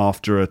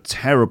after a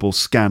terrible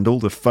scandal,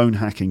 the phone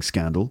hacking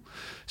scandal.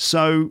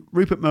 So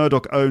Rupert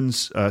Murdoch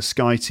owns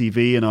Sky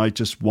TV, and I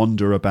just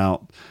wonder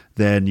about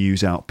their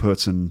news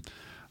output. And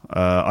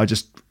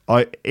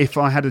if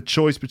I had a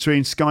choice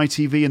between Sky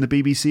TV and the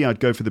BBC,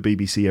 I'd go for the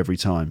BBC every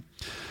time.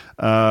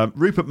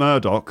 Rupert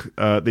Murdoch,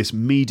 this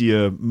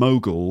media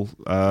mogul,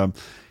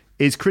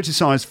 is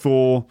criticised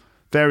for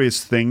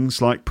various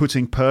things like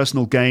putting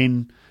personal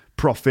gain,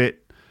 profit,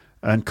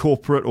 and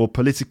corporate or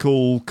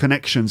political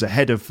connections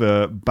ahead of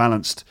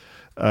balanced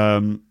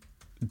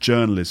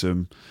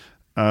journalism.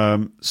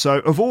 So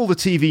of all the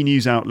TV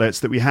news outlets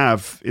that we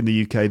have in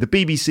the UK, the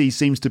BBC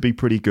seems to be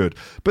pretty good.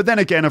 But then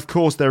again, of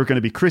course, there are going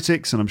to be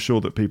critics, and I'm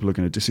sure that people are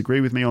going to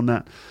disagree with me on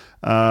that.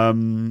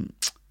 And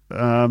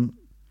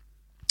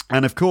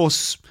of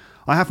course,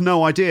 I have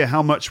no idea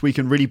how much we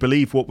can really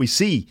believe what we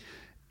see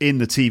in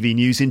the TV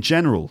news in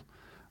general.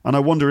 And I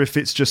wonder if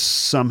it's just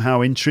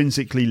somehow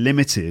intrinsically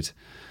limited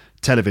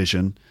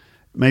television.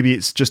 Maybe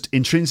it's just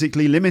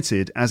intrinsically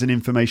limited as an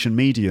information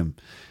medium.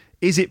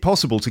 Is it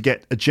possible to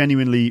get a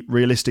genuinely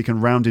realistic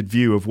and rounded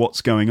view of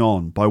what's going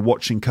on by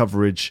watching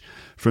coverage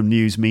from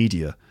news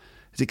media?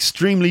 It's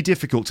extremely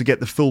difficult to get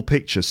the full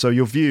picture, so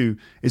your view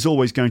is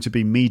always going to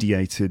be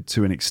mediated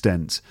to an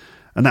extent.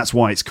 And that's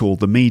why it's called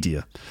the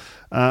media.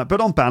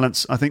 But on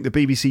balance, I think the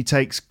BBC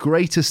takes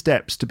greater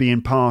steps to be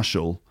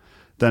impartial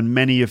than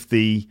many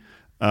other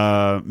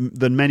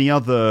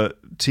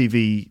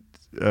TV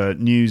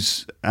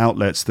news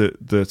outlets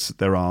that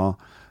there are.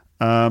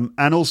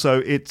 And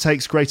also, it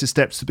takes greater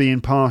steps to be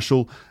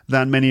impartial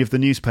than many of the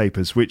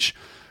newspapers, which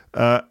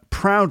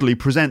proudly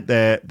present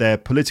their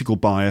political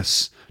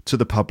bias to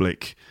the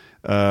public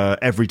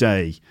every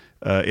day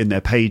in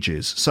their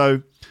pages.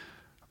 So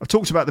I've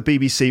talked about the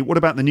BBC. What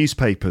about the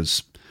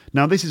newspapers?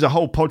 Now, this is a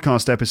whole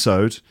podcast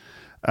episode,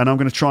 and I'm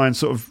going to try and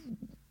sort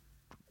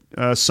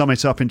of sum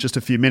it up in just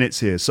a few minutes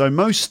here. So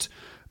most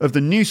of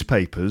the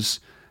newspapers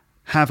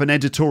have an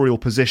editorial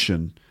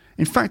position.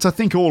 In fact, I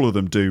think all of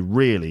them do,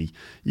 really.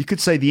 You could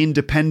say The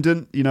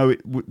Independent, The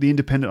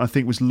Independent, I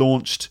think, was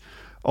launched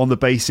on the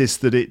basis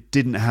that it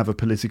didn't have a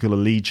political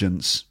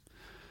allegiance.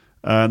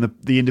 The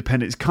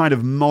Independent is kind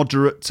of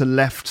moderate to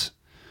left,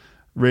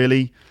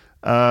 really.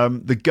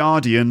 The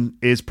Guardian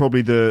is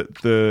probably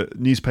the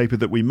newspaper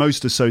that we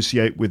most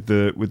associate with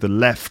the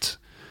left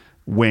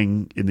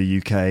wing in the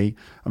UK. I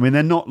mean,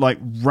 they're not like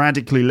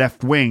radically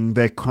left wing;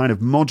 they're kind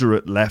of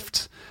moderate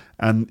left,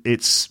 and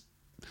it's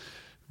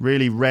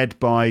really read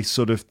by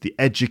sort of the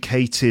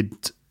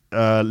educated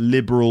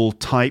liberal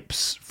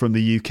types from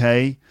the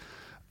UK.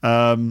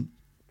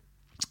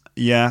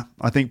 Yeah,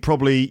 I think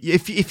probably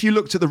if you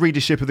looked at the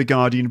readership of The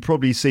Guardian, you'd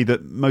probably see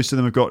that most of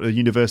them have got a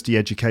university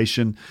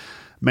education.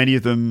 Many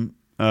of them,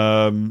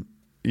 are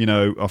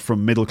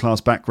from middle-class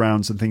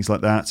backgrounds and things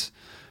like that.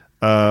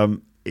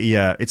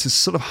 It's a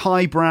sort of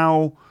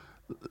highbrow,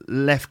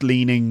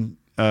 left-leaning,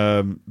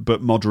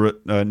 but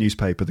moderate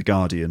newspaper, The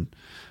Guardian.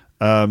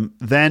 To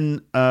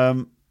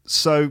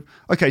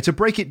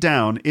break it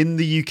down, in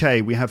the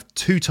UK, we have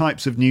two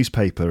types of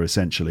newspaper,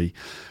 essentially.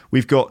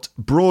 We've got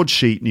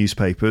broadsheet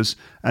newspapers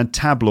and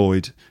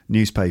tabloid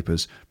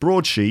newspapers.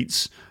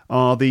 Broadsheets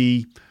are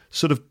the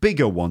sort of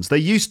bigger ones. They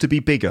used to be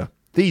bigger.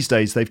 These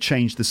days, they've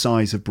changed the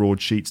size of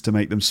broadsheets to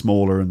make them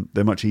smaller, and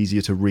they're much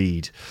easier to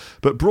read.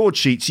 But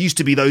broadsheets used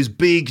to be those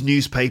big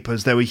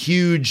newspapers. They were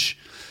huge,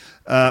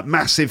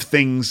 massive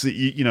things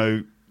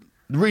that,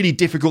 really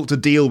difficult to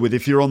deal with.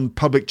 If you're on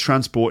public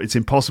transport, it's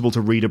impossible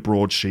to read a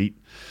broadsheet.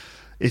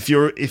 If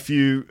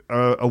you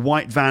are a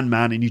white van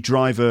man and you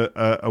drive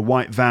a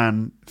white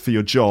van for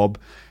your job,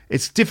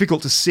 it's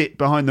difficult to sit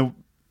behind the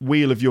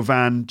wheel of your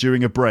van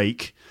during a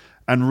break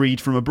and read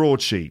from a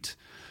broadsheet.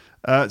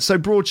 So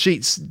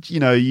broadsheets,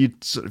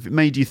 it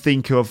made you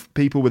think of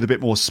people with a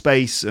bit more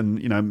space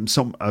and,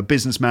 a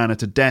businessman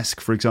at a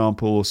desk, for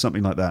example, or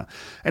something like that.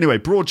 Anyway,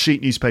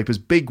 broadsheet newspapers,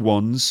 big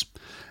ones.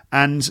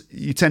 And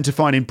you tend to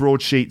find in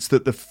broadsheets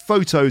that the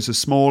photos are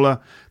smaller,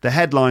 the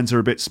headlines are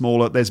a bit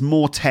smaller, there's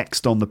more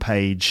text on the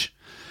page.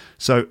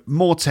 So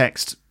more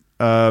text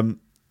and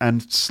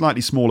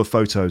slightly smaller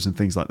photos and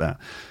things like that.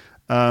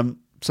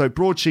 So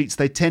broadsheets,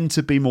 they tend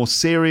to be more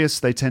serious,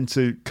 they tend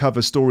to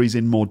cover stories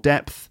in more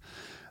depth,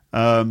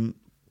 the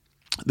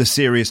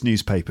serious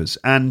newspapers.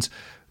 And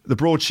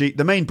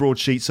the main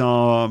broadsheets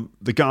are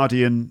The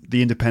Guardian,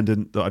 The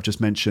Independent that I've just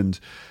mentioned,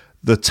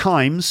 The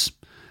Times,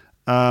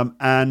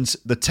 and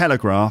The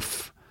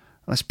Telegraph.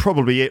 That's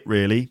probably it,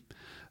 really.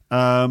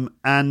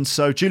 And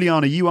so,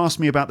 Juliana, you asked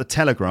me about The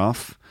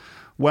Telegraph.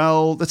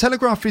 Well, The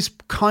Telegraph is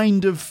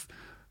kind of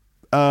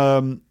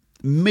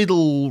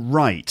middle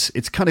right.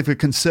 It's kind of a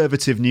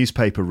conservative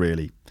newspaper,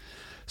 really.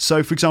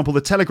 So, for example, The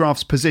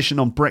Telegraph's position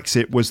on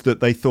Brexit was that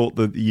they thought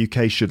that the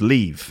UK should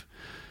leave.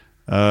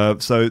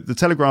 So The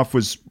Telegraph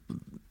was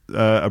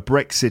a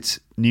Brexit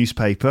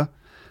newspaper.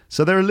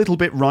 So they're a little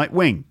bit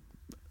right-wing.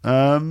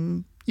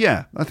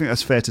 Yeah, I think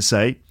that's fair to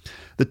say.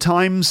 The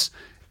Times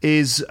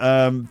is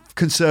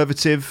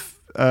conservative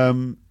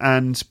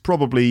and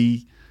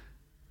probably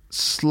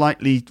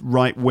slightly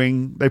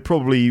right-wing. They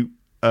probably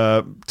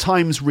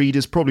Times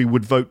readers probably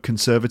would vote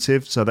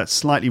Conservative, so that's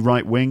slightly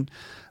right-wing.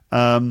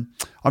 I'm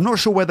not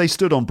sure where they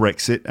stood on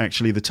Brexit,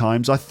 actually, the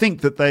Times. I think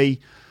they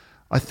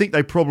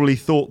probably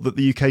thought that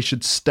the UK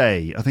should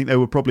stay. I think they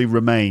would probably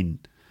remain.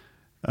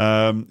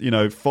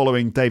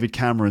 Following David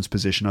Cameron's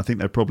position, I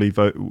think they probably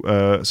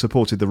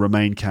supported the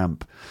Remain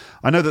camp.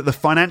 I know that the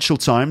Financial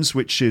Times,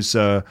 which is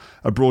a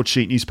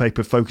broadsheet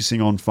newspaper focusing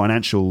on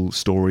financial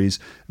stories,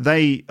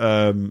 they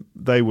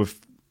were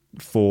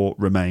for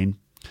Remain,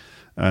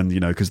 and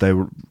because they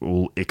were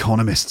all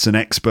economists and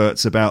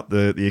experts about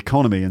the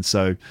economy, and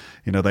so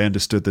they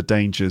understood the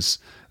dangers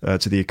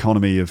to the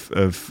economy of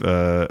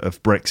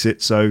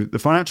Brexit. So the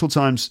Financial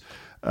Times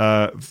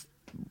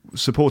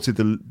supported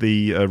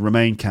the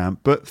Remain camp,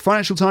 but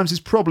Financial Times is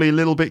probably a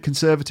little bit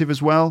conservative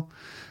as well.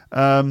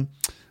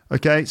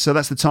 Okay, so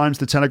that's the Times,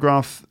 the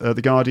Telegraph,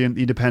 the Guardian,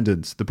 the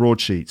Independent, the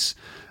broadsheets.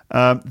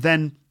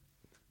 Then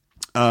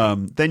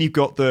Then you've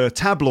got the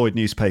tabloid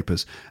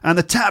newspapers, and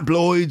the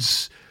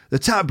tabloids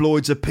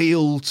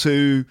appeal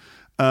to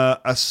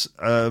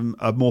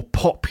a more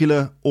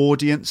popular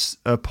audience,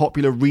 a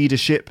popular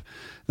readership.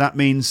 That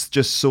means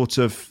just sort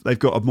of they've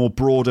got a more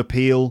broad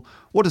appeal.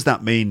 What does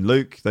that mean,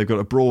 Luke? They've got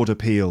a broad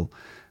appeal.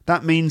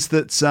 That means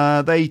that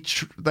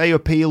they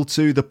appeal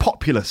to the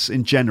populace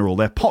in general.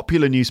 They're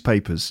popular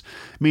newspapers,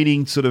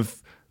 meaning sort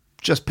of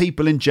just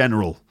people in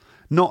general.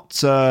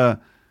 Not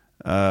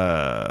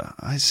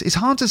it's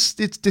hard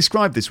to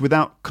describe this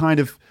without kind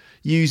of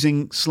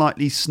using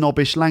slightly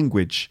snobbish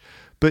language.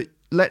 But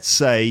let's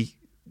say,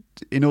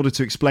 in order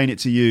to explain it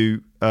to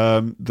you,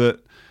 that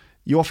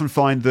you often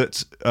find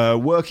that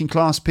working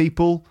class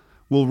people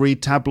will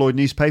read tabloid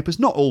newspapers.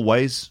 Not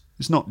always.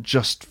 It's not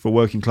just for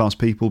working class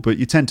people, but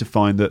you tend to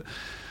find that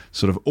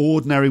sort of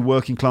ordinary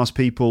working class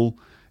people,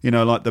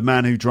 like the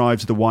man who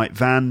drives the white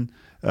van,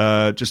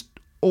 just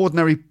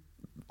ordinary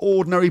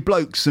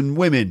blokes and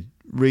women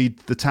read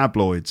the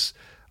tabloids.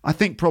 I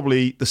think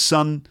probably the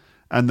Sun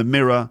and the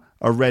Mirror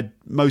are read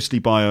mostly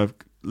by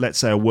let's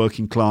say a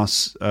working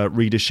class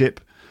readership.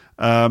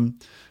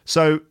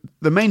 So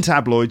the main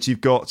tabloids,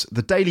 you've got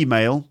the Daily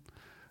Mail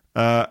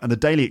and the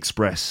Daily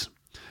Express,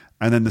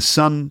 and then the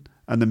Sun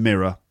and the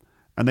Mirror.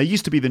 And there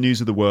used to be the News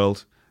of the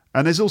World,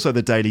 and there's also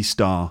the Daily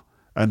Star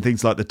and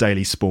things like the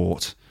Daily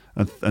Sport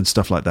and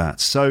stuff like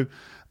that. So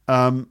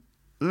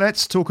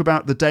let's talk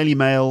about the Daily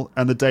Mail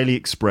and the Daily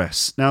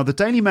Express. Now, the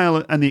Daily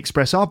Mail and the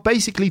Express are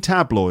basically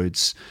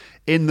tabloids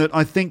in that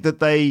I think that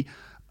they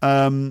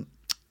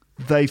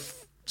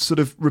sort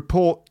of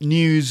report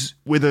news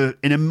with an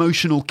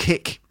emotional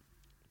kick.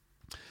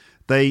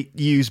 They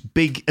use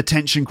big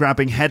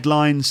attention-grabbing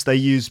headlines. They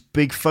use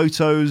big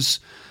photos.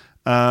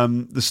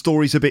 The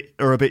stories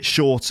are a bit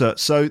shorter,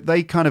 so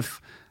they kind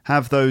of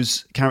have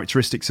those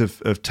characteristics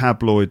of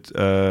tabloid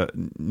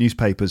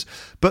newspapers.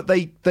 But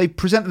they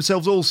present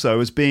themselves also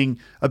as being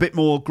a bit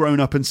more grown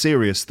up and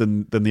serious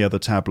than the other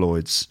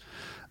tabloids.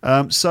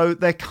 So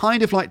they're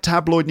kind of like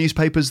tabloid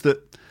newspapers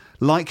that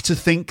like to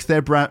think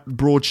they're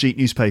broadsheet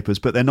newspapers,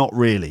 but they're not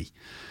really.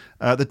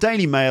 The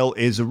Daily Mail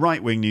is a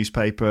right-wing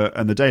newspaper,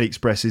 and the Daily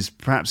Express is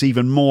perhaps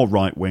even more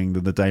right-wing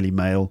than the Daily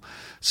Mail.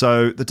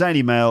 So the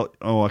Daily Mail,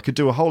 I could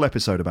do a whole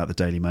episode about the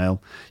Daily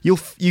Mail.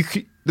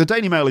 The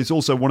Daily Mail is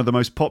also one of the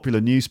most popular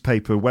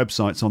newspaper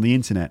websites on the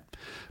internet.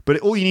 But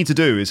all you need to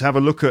do is have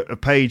a look at a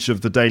page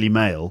of the Daily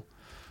Mail.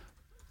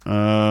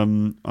 I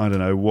don't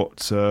know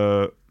what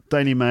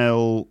Daily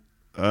Mail,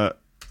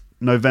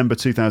 November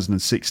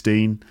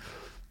 2016.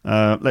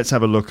 Let's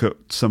have a look at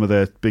some of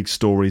their big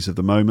stories of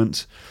the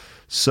moment.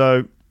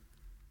 So,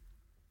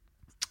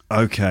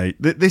 okay,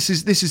 this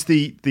is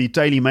the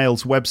Daily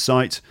Mail's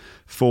website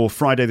for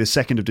Friday the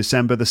 2nd of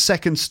December. The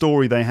second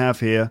story they have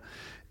here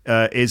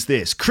is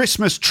this.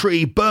 Christmas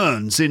tree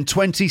burns in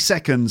 20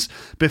 seconds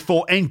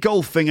before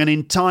engulfing an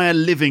entire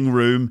living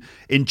room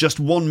in just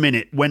 1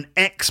 minute when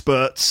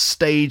experts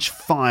stage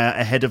fire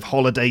ahead of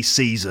holiday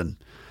season.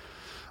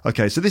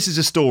 Okay, so this is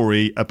a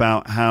story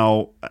about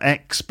how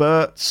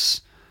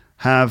experts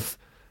have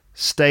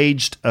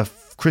staged a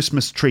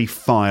Christmas tree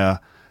fire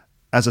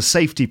as a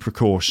safety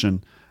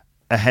precaution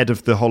ahead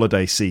of the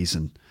holiday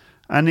season,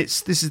 and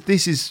this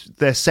is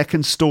their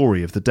second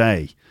story of the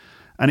day,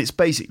 and it's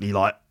basically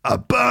like a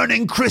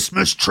burning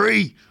Christmas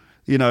tree.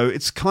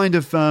 It's kind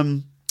of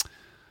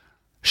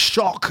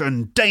shock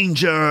and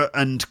danger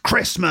and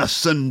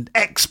Christmas and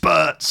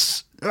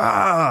experts.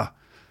 We're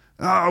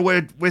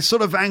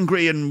sort of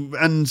angry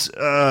and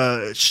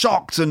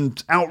shocked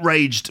and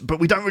outraged,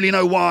 but we don't really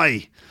know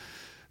why.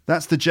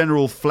 That's the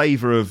general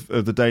flavour of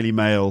the Daily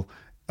Mail.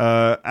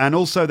 And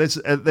also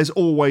there's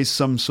always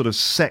some sort of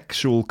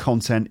sexual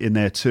content in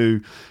there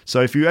too. So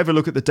if you ever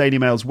look at the Daily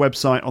Mail's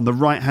website, on the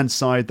right-hand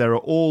side, there are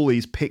all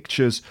these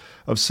pictures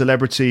of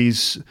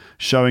celebrities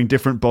showing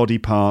different body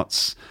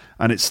parts.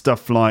 And it's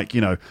stuff like,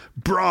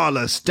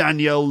 braless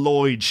Danielle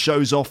Lloyd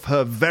shows off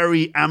her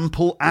very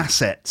ample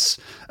assets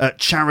at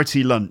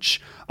charity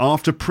lunch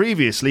after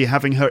previously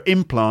having her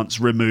implants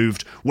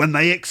removed when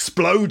they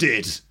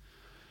exploded.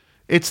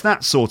 It's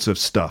that sort of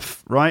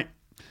stuff, right?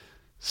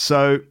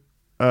 So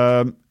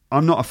I'm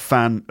not a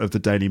fan of the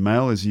Daily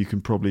Mail, as you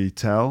can probably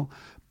tell,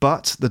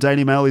 but the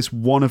Daily Mail is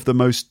one of the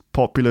most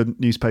popular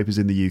newspapers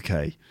in the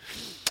UK,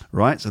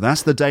 right? So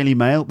that's the Daily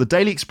Mail. The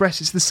Daily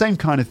Express is the same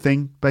kind of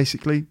thing,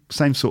 basically,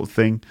 same sort of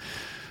thing.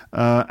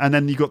 And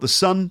then you've got the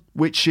Sun,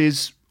 which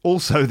is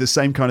also the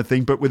same kind of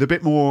thing, but with a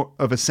bit more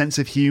of a sense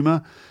of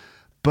humour.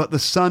 But the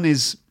Sun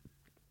is...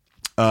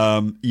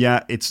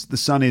 the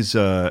Sun is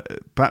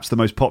perhaps the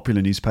most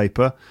popular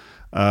newspaper.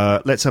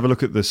 Let's have a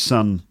look at the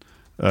Sun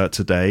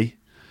today,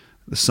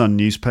 the Sun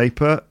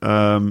newspaper,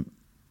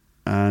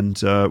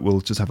 and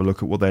we'll just have a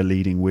look at what they're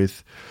leading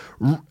with.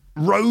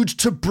 Road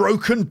to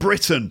Broken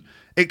Britain.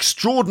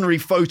 Extraordinary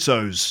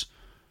photos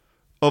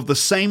of the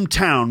same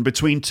town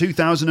between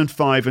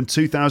 2005 and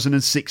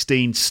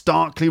 2016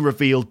 starkly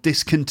reveal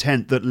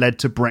discontent that led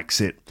to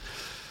Brexit.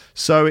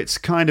 So it's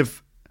kind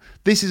of...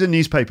 This is a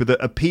newspaper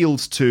that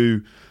appeals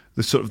to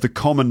the sort of the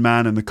common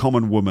man and the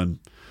common woman,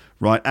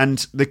 right?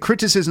 And the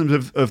criticism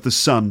of The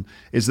Sun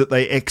is that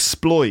they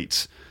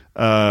exploit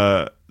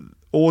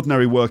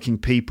ordinary working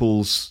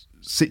people's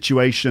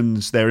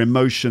situations, their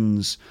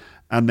emotions,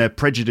 and their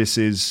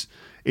prejudices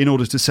in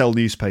order to sell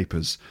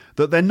newspapers.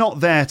 That they're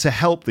not there to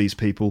help these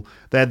people.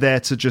 They're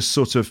there to just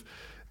sort of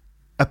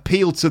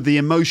appeal to the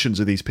emotions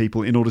of these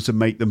people in order to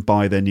make them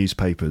buy their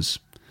newspapers.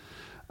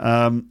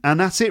 And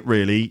that's it,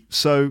 really.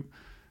 So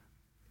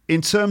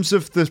in terms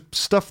of the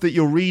stuff that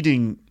you're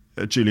reading,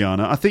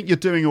 Juliana, I think you're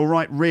doing all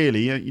right,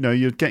 really.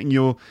 You're getting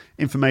your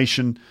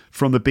information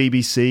from the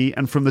BBC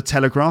and from the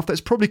Telegraph.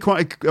 That's probably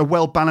quite a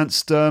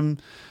well-balanced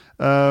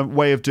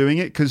way of doing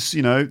it, because,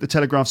 the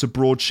Telegraph's a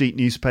broadsheet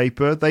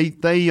newspaper.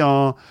 They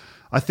are,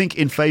 I think,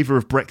 in favour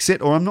of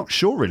Brexit, or I'm not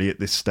sure really at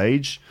this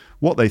stage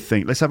what they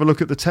think. Let's have a look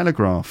at the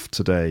Telegraph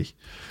today.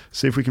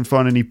 See if we can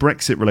find any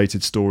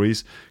Brexit-related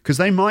stories, because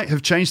they might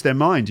have changed their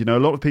mind. A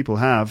lot of people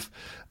have.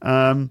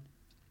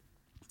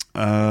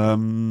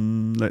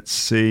 Let's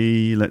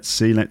see.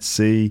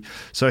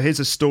 So here's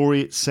a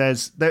story. It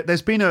says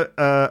there's been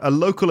a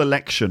local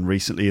election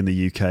recently in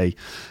the UK,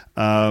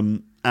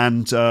 and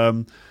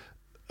the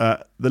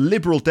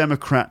Liberal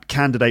Democrat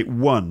candidate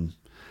won,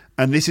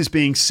 and this is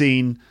being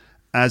seen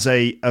as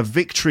a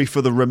victory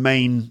for the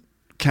Remain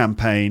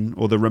campaign,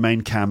 or the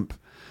Remain camp,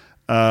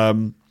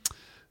 because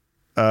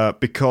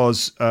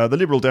the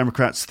Liberal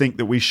Democrats think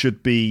that we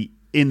should be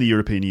in the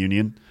European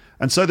Union.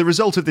 And so the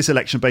result of this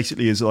election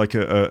basically is like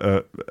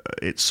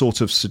it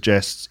sort of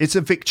suggests it's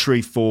a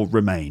victory for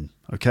Remain,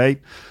 okay?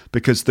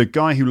 Because the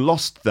guy who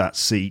lost that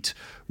seat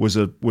was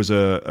a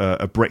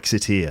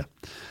Brexiteer.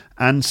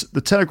 And the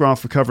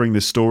Telegraph are covering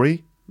this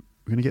story.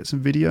 We're going to get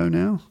some video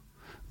now?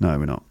 No,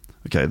 we're not.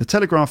 Okay, the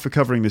Telegraph are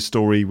covering this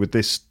story with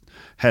this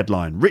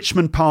headline: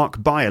 Richmond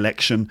Park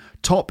by-election,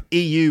 top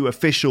EU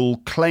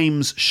official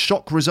claims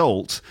shock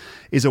result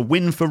is a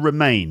win for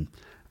Remain,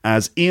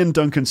 as Ian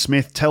Duncan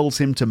Smith tells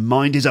him to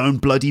mind his own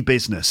bloody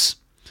business.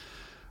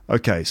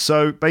 Okay,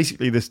 so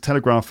basically this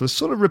Telegraph is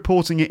sort of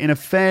reporting it in a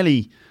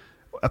fairly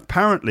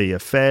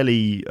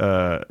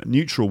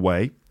neutral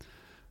way.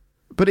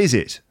 But is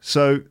it?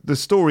 So the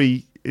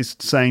story is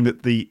saying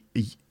that the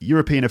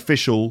European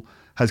official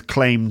has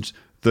claimed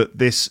that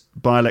this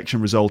by-election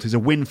result is a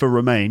win for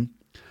Remain.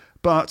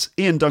 But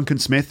Ian Duncan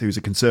Smith, who's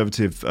a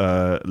Conservative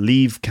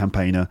Leave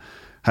campaigner,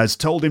 has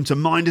told him to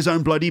mind his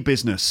own bloody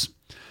business.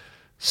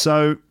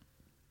 So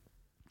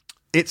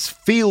it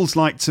feels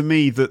like to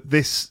me that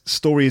this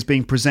story is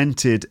being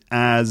presented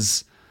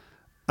as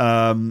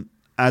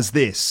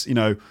this.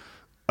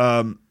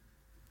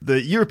 The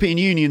European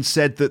Union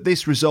said that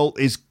this result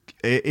is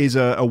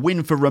a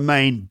win for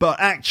Remain, but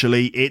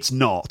actually it's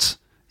not.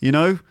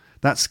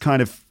 That's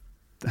kind of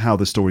how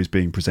the story is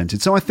being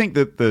presented. So I think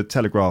that the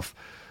Telegraph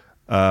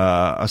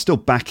are still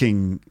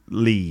backing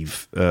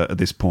Leave at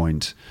this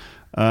point.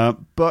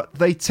 But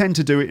they tend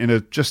to do it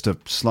in just a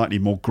slightly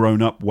more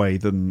grown-up way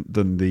than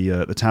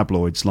the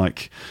tabloids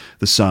like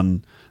The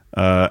Sun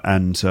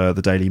and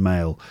the Daily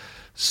Mail.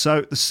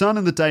 So The Sun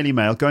and the Daily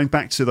Mail, going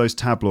back to those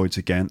tabloids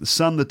again, The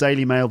Sun, the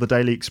Daily Mail, the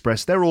Daily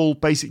Express, they're all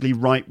basically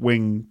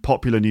right-wing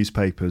popular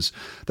newspapers.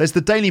 There's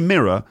the Daily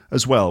Mirror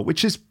as well,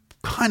 which is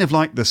kind of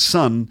like The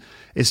Sun.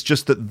 It's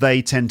just that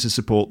they tend to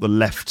support the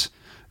left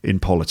in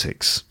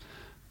politics,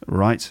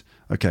 right?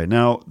 Okay,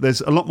 now there's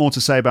a lot more to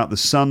say about The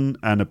Sun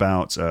and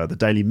about the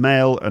Daily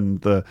Mail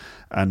and the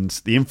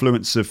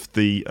influence of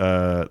the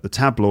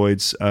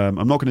tabloids.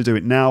 I'm not going to do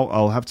it now.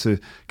 I'll have to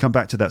come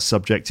back to that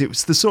subject. It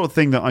was the sort of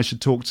thing that I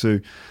should talk to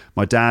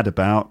my dad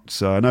about.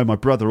 So I know my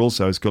brother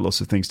also has got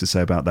lots of things to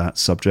say about that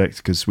subject,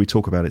 because we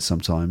talk about it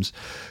sometimes.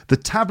 The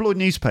tabloid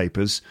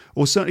newspapers,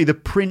 or certainly the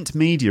print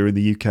media in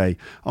the UK,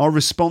 are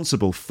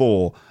responsible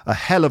for a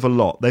hell of a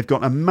lot. They've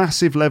got a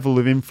massive level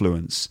of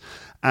influence.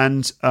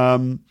 And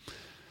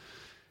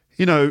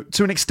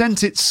to an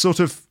extent, it's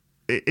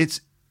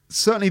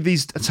certainly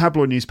these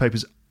tabloid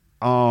newspapers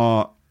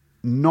are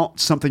not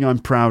something I'm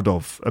proud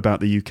of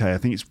about the UK. I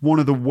think it's one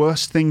of the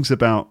worst things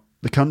about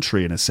the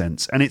country, in a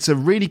sense. And it's a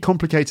really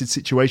complicated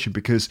situation,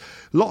 because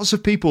lots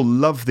of people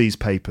love these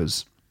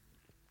papers.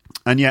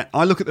 And yet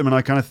I look at them and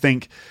I kind of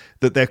think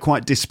that they're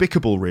quite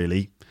despicable,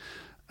 really.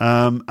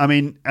 And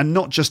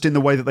not just in the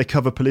way that they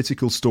cover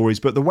political stories,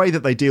 but the way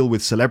that they deal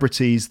with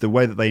celebrities, the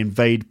way that they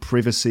invade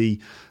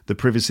privacy, the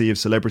privacy of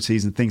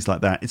celebrities and things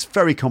like that. It's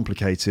very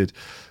complicated,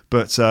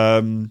 but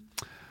I'm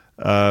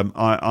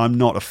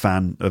not a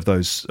fan of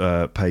those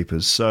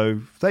papers. So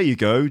there you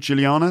go,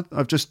 Juliana.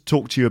 I've just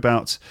talked to you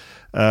about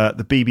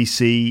the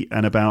BBC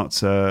and about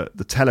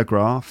the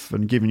Telegraph,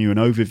 and given you an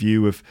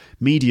overview of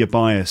media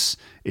bias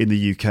in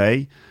the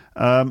UK.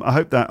 I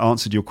hope that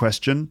answered your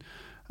question.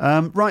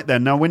 Right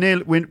then, now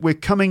we're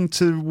coming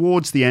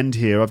towards the end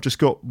here. I've just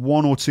got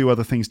one or two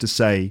other things to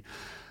say.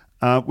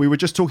 We were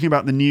just talking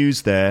about the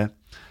news there,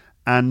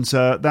 and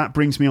that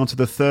brings me on to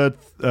the third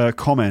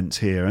comment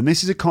here. And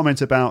this is a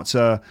comment about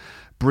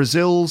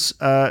Brazil's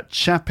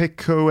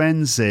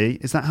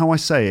Chapecoense. Is that how I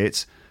say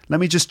it? Let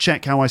me just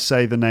check how I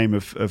say the name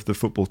of the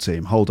football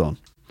team. Hold on.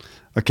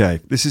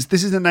 Okay, this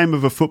is the name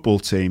of a football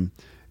team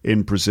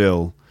in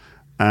Brazil,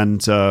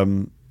 and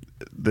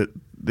that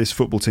this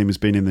football team has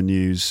been in the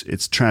news.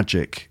 It's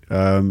tragic.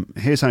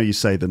 Here's how you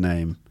say the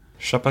name.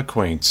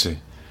 Chapecoense.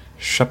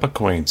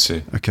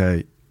 Chapecoense.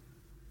 Okay.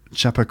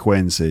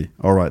 Chapecoense.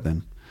 All right,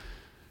 then.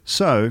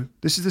 So,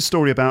 this is the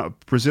story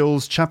about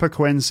Brazil's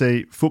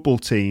Chapecoense football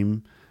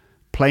team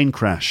plane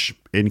crash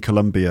in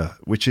Colombia,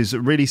 which is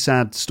a really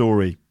sad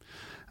story.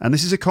 And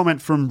this is a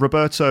comment from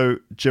Roberto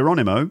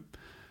Geronimo,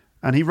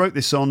 and he wrote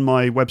this on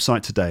my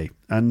website today.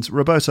 And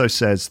Roberto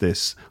says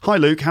this: "Hi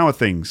Luke, how are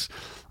things?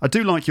 I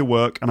do like your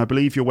work, and I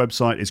believe your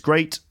website is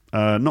great,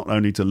 not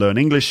only to learn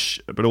English,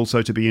 but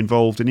also to be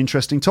involved in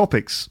interesting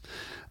topics.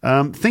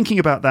 Thinking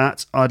about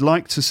that, I'd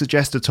like to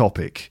suggest a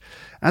topic.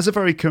 As a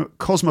very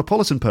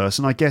cosmopolitan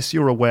person, I guess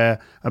you're aware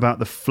about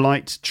the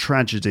flight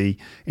tragedy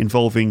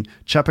involving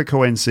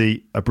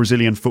Chapecoense, a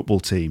Brazilian football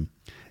team.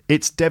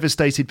 It's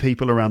devastated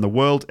people around the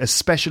world,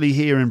 especially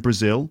here in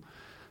Brazil,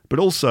 but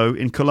also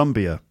in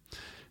Colombia.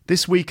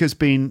 This week has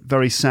been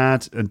very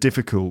sad and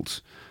difficult.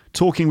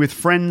 Talking with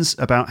friends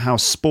about how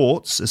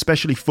sports,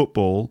 especially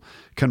football,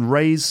 can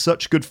raise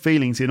such good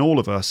feelings in all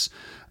of us.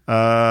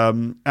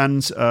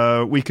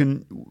 We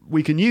can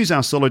use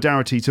our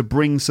solidarity to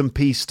bring some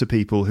peace to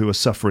people who are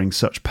suffering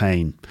such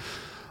pain.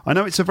 I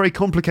know it's a very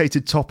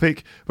complicated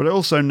topic, but I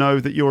also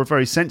know that you're a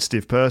very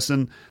sensitive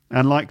person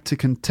and like to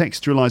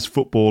contextualize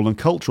football and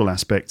cultural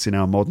aspects in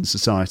our modern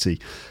society.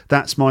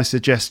 That's my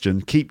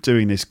suggestion. Keep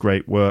doing this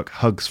great work.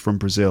 Hugs from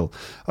Brazil."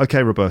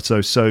 Okay, Roberto.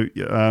 So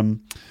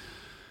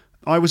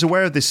I was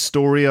aware of this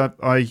story.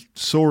 I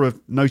saw a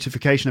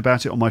notification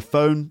about it on my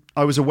phone.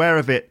 I was aware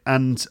of it,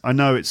 and I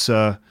know it's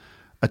a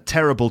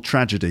terrible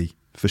tragedy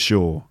for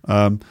sure.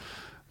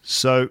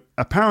 So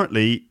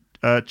apparently,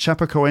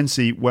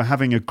 Chapecoense were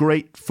having a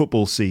great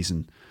football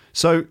season.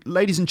 So,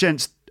 ladies and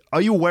gents, are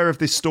you aware of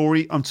this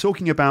story? I'm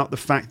talking about the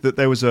fact that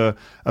there was a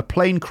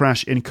plane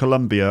crash in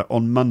Colombia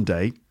on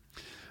Monday,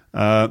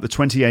 the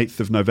 28th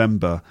of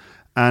November.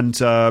 And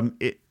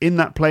in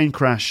that plane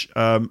crash,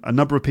 a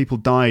number of people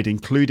died,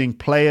 including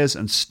players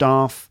and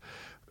staff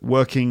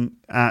working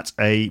at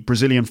a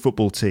Brazilian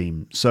football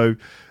team. So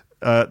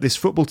this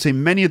football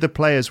team, many of the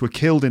players were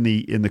killed in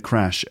the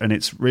crash, and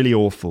it's really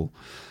awful.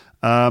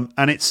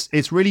 And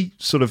it's really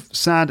sort of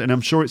sad, and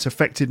I'm sure it's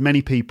affected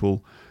many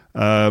people.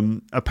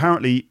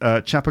 Apparently,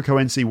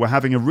 Chapecoense were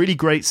having a really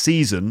great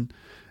season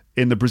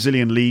in the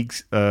Brazilian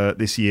leagues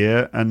this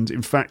year, and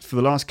in fact for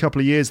the last couple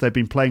of years they've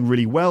been playing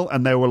really well,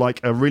 and they were like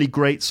a really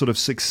great sort of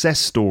success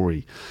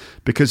story,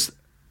 because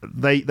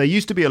they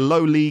used to be a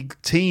low league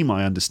team,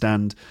 I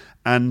understand,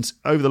 and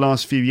over the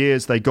last few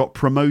years they got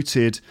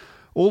promoted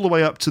all the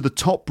way up to the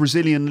top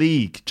Brazilian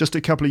league just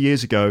a couple of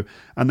years ago,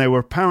 and they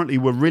were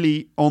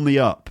really on the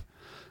up.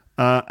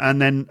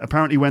 And then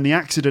apparently when the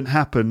accident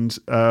happened,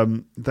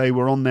 they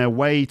were on their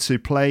way to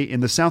play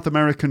in the South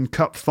American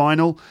Cup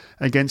final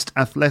against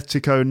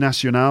Atlético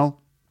Nacional.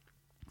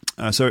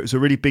 So it was a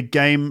really big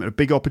game, a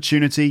big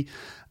opportunity.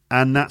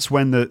 And that's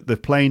when the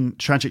plane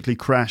tragically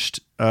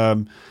crashed.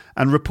 And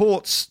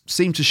reports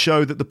seem to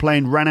show that the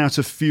plane ran out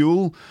of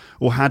fuel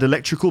or had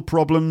electrical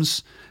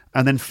problems,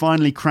 and then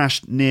finally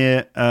crashed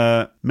near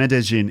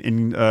Medellin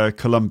in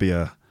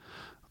Colombia.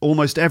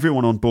 Almost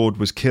everyone on board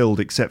was killed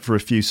except for a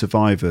few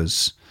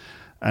survivors.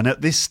 And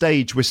at this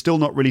stage, we're still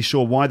not really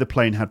sure why the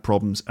plane had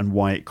problems and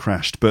why it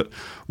crashed. But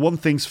one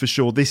thing's for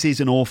sure, this is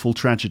an awful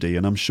tragedy,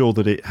 and I'm sure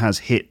that it has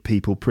hit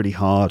people pretty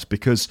hard,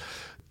 because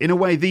in a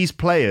way, these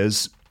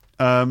players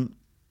would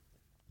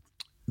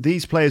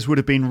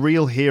have been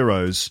real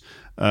heroes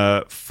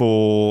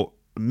for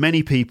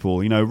many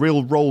people,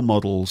 real role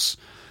models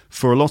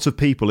for a lot of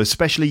people,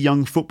 especially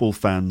young football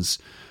fans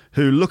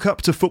who look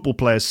up to football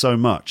players so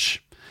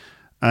much.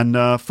 And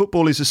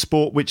football is a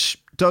sport which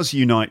does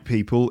unite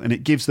people, and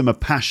it gives them a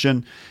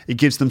passion. It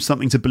gives them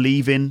something to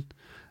believe in.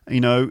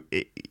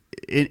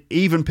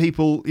 Even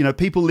people,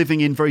 people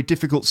living in very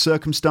difficult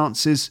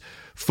circumstances,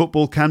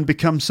 football can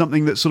become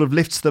something that sort of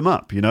lifts them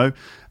up, and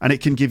it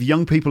can give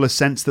young people a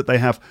sense that they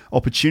have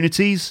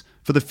opportunities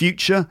for the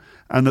future,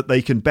 and that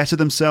they can better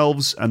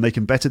themselves and they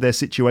can better their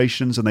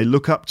situations, and they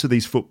look up to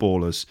these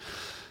footballers.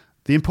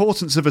 The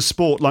importance of a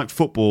sport like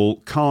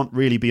football can't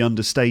really be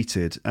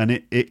understated,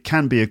 and it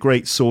can be a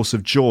great source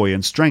of joy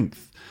and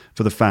strength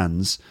for the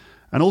fans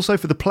and also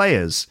for the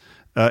players.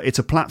 It's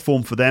a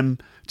platform for them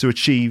to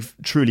achieve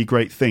truly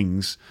great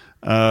things,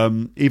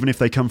 even if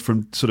they come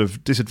from sort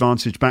of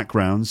disadvantaged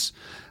backgrounds.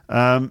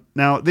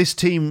 Now, this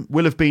team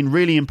will have been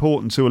really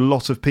important to a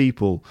lot of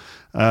people.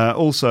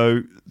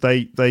 Also,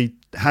 they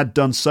had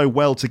done so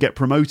well to get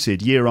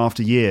promoted year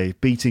after year,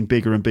 beating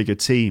bigger and bigger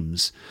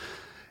teams.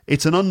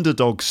 It's an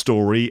underdog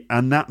story,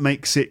 and that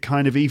makes it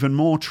kind of even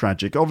more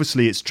tragic.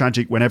 Obviously, it's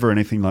tragic whenever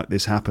anything like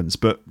this happens,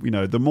 but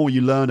the more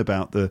you learn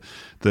about the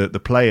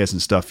players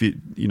and stuff,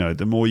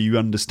 the more you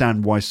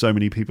understand why so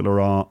many people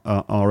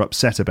are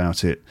upset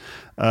about it.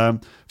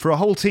 For a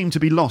whole team to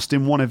be lost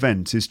in one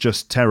event is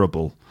just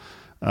terrible.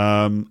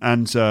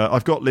 And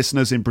I've got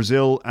listeners in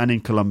Brazil and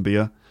in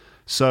Colombia,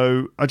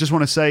 So I just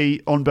want to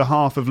say on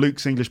behalf of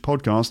Luke's English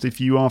Podcast, if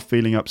you are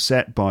feeling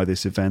upset by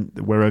this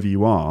event, wherever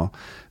you are,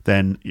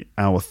 then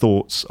our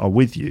thoughts are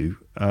with you.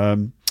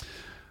 And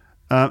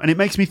it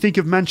makes me think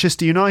of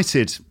Manchester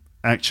United,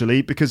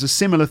 actually, because a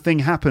similar thing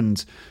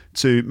happened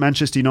to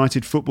Manchester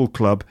United Football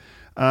Club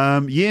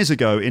years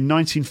ago in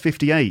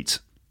 1958,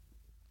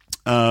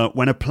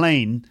 when a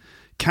plane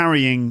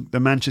carrying the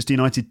Manchester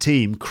United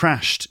team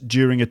crashed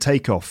during a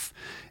takeoff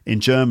in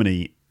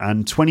Germany,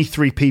 and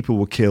 23 people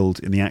were killed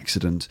in the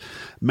accident,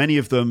 many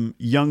of them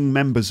young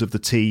members of the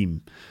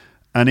team.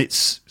 And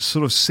it's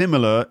sort of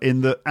similar in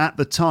that at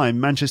the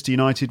time, Manchester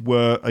United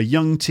were a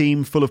young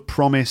team full of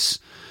promise.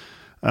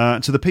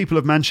 To the people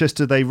of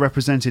Manchester, they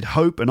represented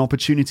hope and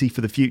opportunity for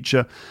the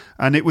future.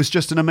 And it was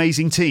just an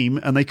amazing team,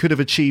 and they could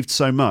have achieved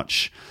so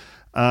much.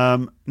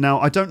 Now,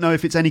 I don't know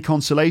if it's any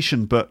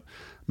consolation, but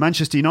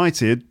Manchester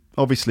United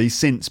obviously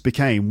since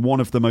became one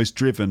of the most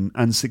driven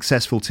and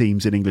successful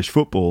teams in English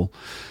football,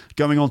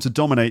 going on to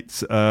dominate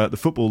the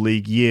Football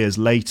League years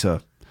later.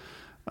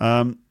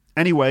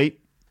 Anyway,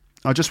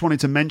 I just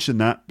wanted to mention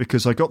that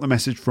because I got the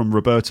message from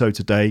Roberto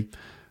today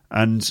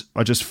and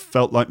I just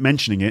felt like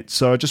mentioning it.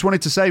 So I just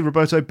wanted to say,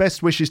 Roberto,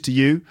 best wishes to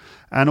you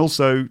and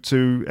also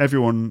to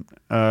everyone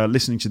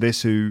listening to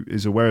this who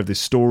is aware of this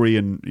story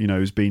and, you know,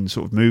 has been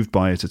sort of moved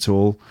by it at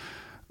all.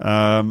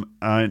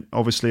 And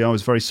obviously I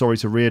was very sorry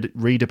to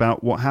read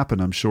about what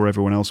happened. I'm sure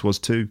everyone else was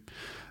too.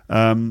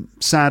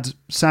 Sad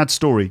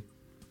story.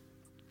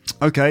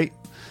 Okay,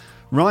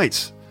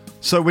 right.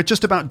 So we're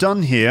just about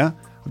done here.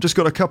 I've just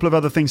got a couple of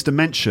other things to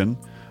mention.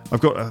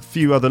 I've got a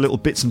few other little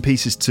bits and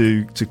pieces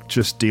to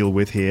just deal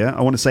with here.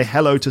 I want to say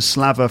hello to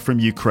Slava from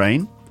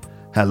Ukraine.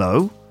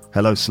 Hello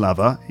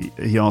Slava.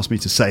 He asked me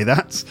to say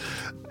that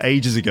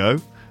ages ago,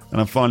 and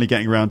I'm finally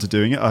getting around to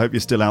doing it. I hope you're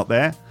still out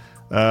there.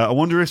 I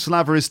wonder if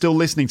Slava is still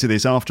listening to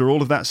this after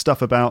all of that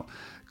stuff about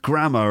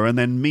grammar and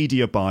then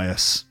media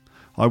bias.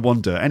 I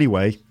wonder.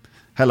 Anyway,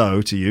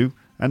 hello to you.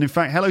 And in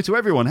fact, hello to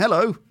everyone.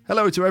 Hello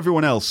to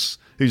everyone else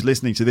who's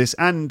listening to this,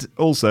 and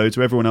also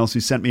to everyone else who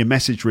sent me a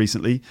message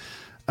recently.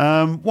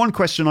 One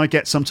question I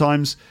get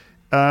sometimes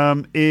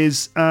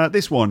is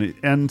this one,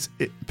 and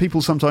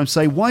people sometimes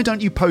say, why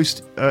don't you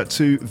post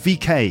to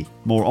VK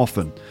more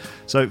often?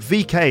 So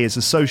VK is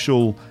a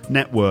social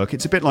network.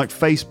 It's a bit like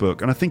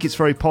Facebook, and I think it's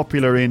very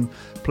popular in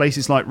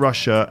places like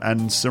Russia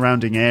and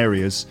surrounding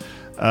areas.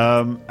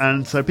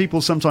 And so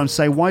people sometimes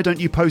say, why don't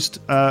you post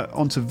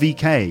onto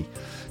VK?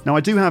 Now, I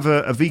do have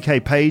a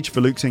VK page for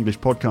Luke's English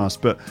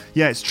Podcast, but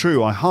yeah, it's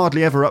true. I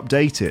hardly ever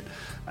update it.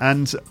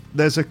 And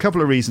there's a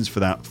couple of reasons for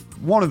that.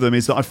 One of them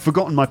is that I've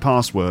forgotten my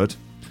password.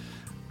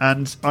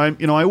 And I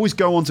always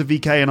go onto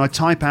VK and I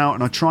type out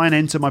and I try and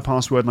enter my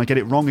password and I get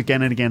it wrong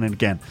again and again and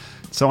again.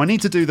 So I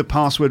need to do the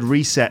password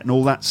reset and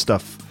all that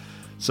stuff.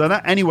 So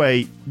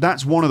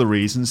that's one of the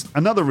reasons.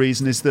 Another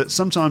reason is that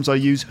sometimes I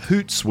use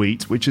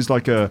Hootsuite, which is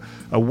like a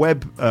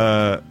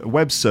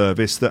web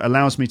service that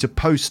allows me to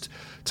post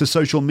to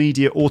social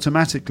media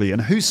automatically, and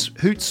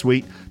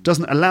Hootsuite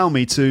doesn't allow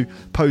me to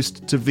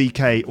post to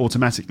VK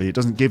automatically. It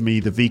doesn't give me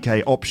the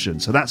VK option,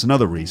 so that's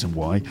another reason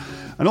why.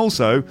 And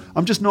also,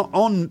 I'm just not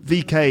on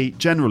VK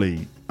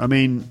generally. I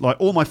mean, like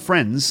all my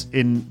friends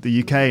in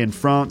the UK and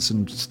France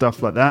and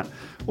stuff like that,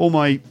 all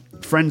my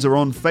friends are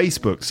on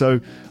Facebook, so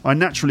I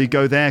naturally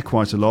go there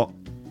quite a lot.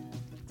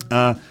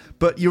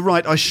 But you're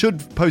right, I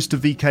should post to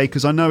VK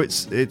because I know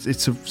it's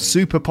a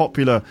super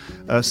popular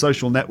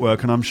social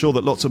network, and I'm sure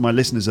that lots of my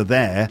listeners are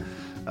there.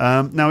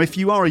 Now, if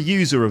you are a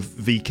user of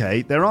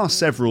VK, there are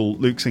several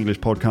Luke's English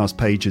Podcast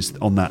pages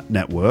on that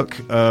network.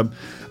 And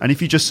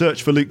if you just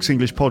search for Luke's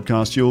English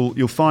Podcast,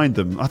 you'll find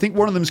them. I think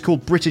one of them is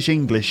called British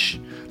English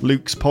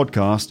Luke's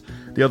Podcast.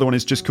 The other one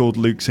is just called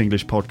Luke's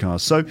English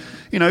Podcast. So,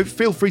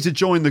 feel free to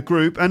join the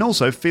group, and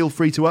also feel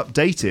free to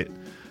update it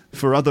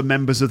for other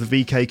members of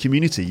the VK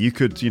community. You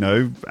could,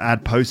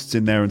 add posts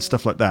in there and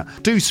stuff like that.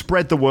 Do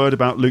spread the word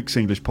about Luke's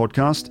English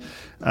Podcast.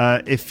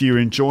 If you're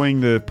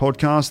enjoying the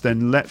podcast,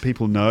 then let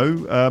people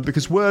know,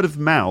 because word of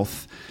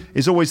mouth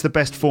is always the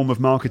best form of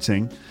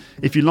marketing.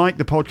 If you like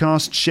the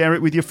podcast, share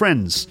it with your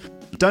friends.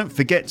 Don't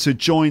forget to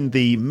join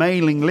the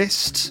mailing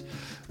list.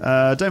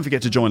 Where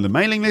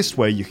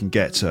you can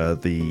get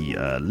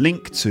the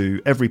link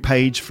to every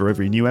page for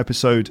every new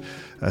episode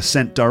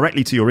sent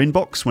directly to your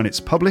inbox when it's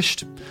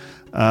published.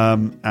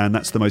 And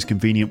that's the most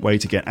convenient way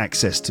to get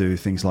access to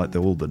things like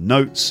all the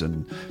notes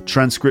and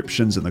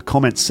transcriptions and the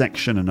comments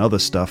section and other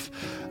stuff.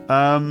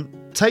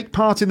 Take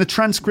part in the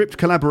transcript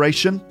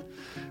collaboration.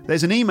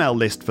 There's an email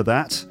list for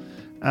that.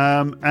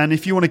 And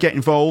if you want to get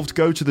involved,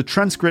 go to the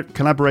transcript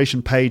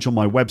collaboration page on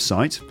my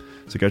website.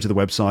 So go to the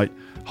website,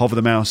 hover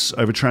the mouse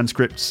over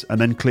transcripts, and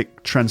then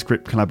click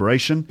transcript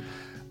collaboration.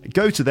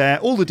 Go to there,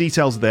 all the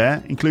details are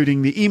there,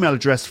 including the email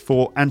address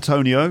for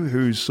Antonio,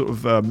 who's sort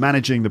of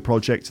managing the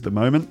project at the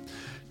moment.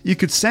 You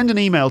could send an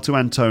email to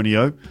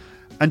Antonio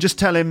and just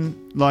tell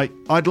him,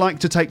 I'd like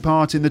to take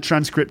part in the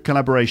transcript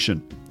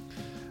collaboration.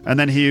 And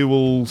then he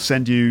will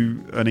send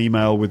you an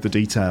email with the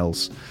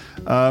details.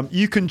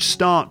 You can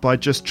start by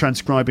just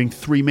transcribing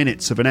 3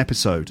 minutes of an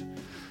episode.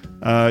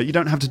 You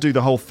don't have to do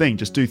the whole thing,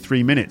 just do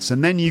 3 minutes,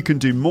 and then you can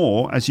do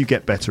more as you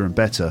get better and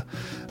better.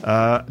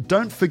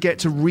 Don't forget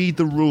to read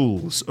the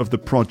rules of the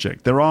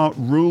project. There are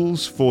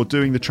rules for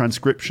doing the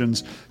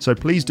transcriptions, so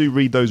please do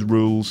read those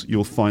rules.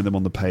 You'll find them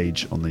on the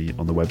page on the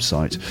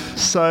website.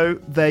 So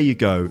there you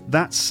go.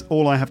 That's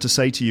all I have to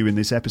say to you in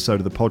this episode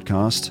of the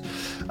podcast.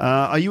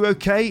 Are you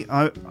okay?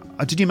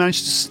 Did you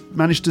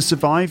manage to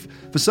survive?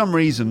 For some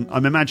reason,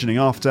 I'm imagining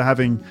after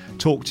having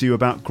talked to you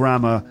about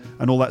grammar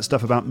and all that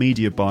stuff about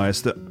media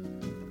bias that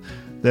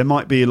there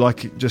might be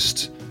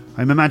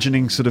I'm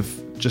imagining sort of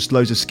just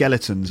loads of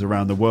skeletons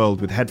around the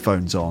world with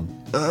headphones on.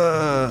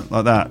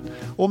 Like that.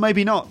 Or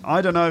maybe not.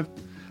 I don't know.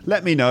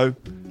 Let me know.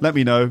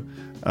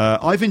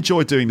 I've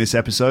enjoyed doing this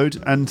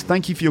episode, and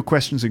thank you for your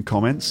questions and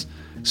comments.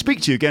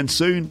 Speak to you again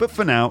soon, but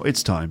for now,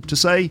 it's time to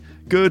say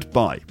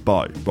goodbye.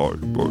 Bye.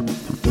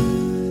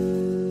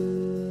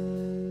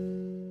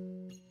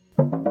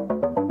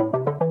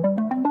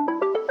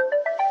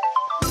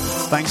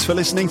 Thanks for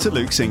listening to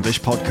Luke's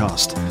English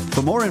Podcast.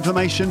 For more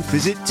information,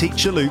 visit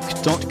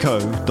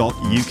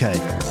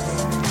teacherluke.co.uk.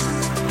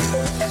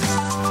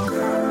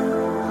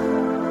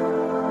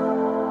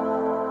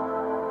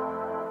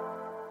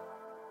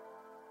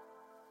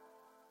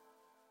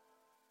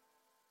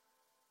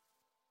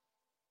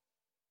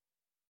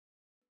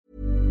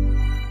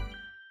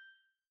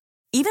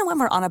 Even when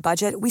we're on a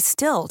budget, we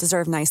still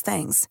deserve nice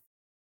things.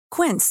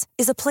 Quince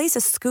is a place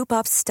to scoop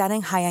up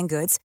stunning high-end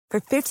goods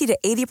for 50 to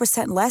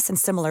 80% less than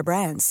similar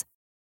brands.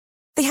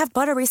 They have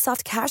buttery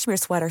soft cashmere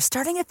sweaters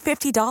starting at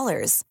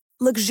 $50,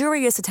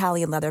 luxurious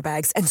Italian leather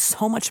bags, and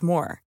so much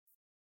more.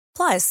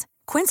 Plus,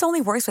 Quince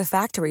only works with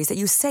factories that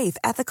use safe,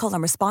 ethical,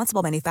 and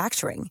responsible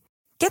manufacturing.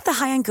 Get the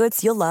high-end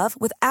goods you'll love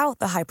without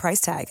the high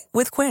price tag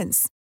with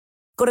Quince.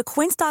 Go to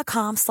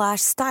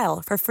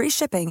quince.com/style for free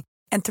shipping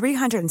and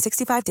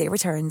 365-day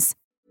returns.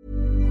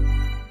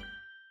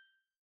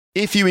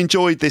 If you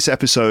enjoyed this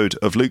episode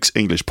of Luke's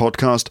English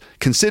Podcast,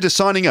 consider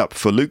signing up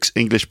for Luke's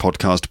English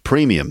Podcast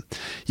Premium.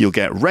 You'll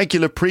get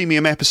regular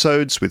premium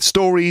episodes with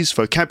stories,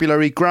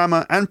 vocabulary,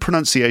 grammar and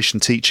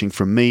pronunciation teaching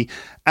from me,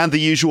 and the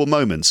usual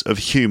moments of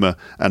humour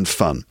and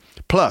fun.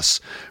 Plus,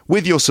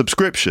 with your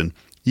subscription,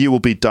 you will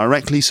be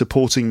directly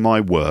supporting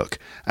my work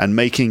and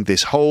making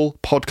this whole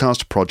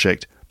podcast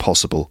project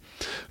possible.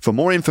 For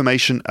more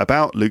information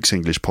about Luke's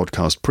English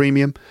Podcast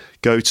Premium,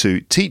 go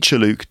to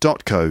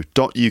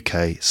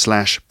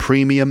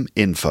teacherluke.co.uk/premium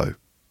info.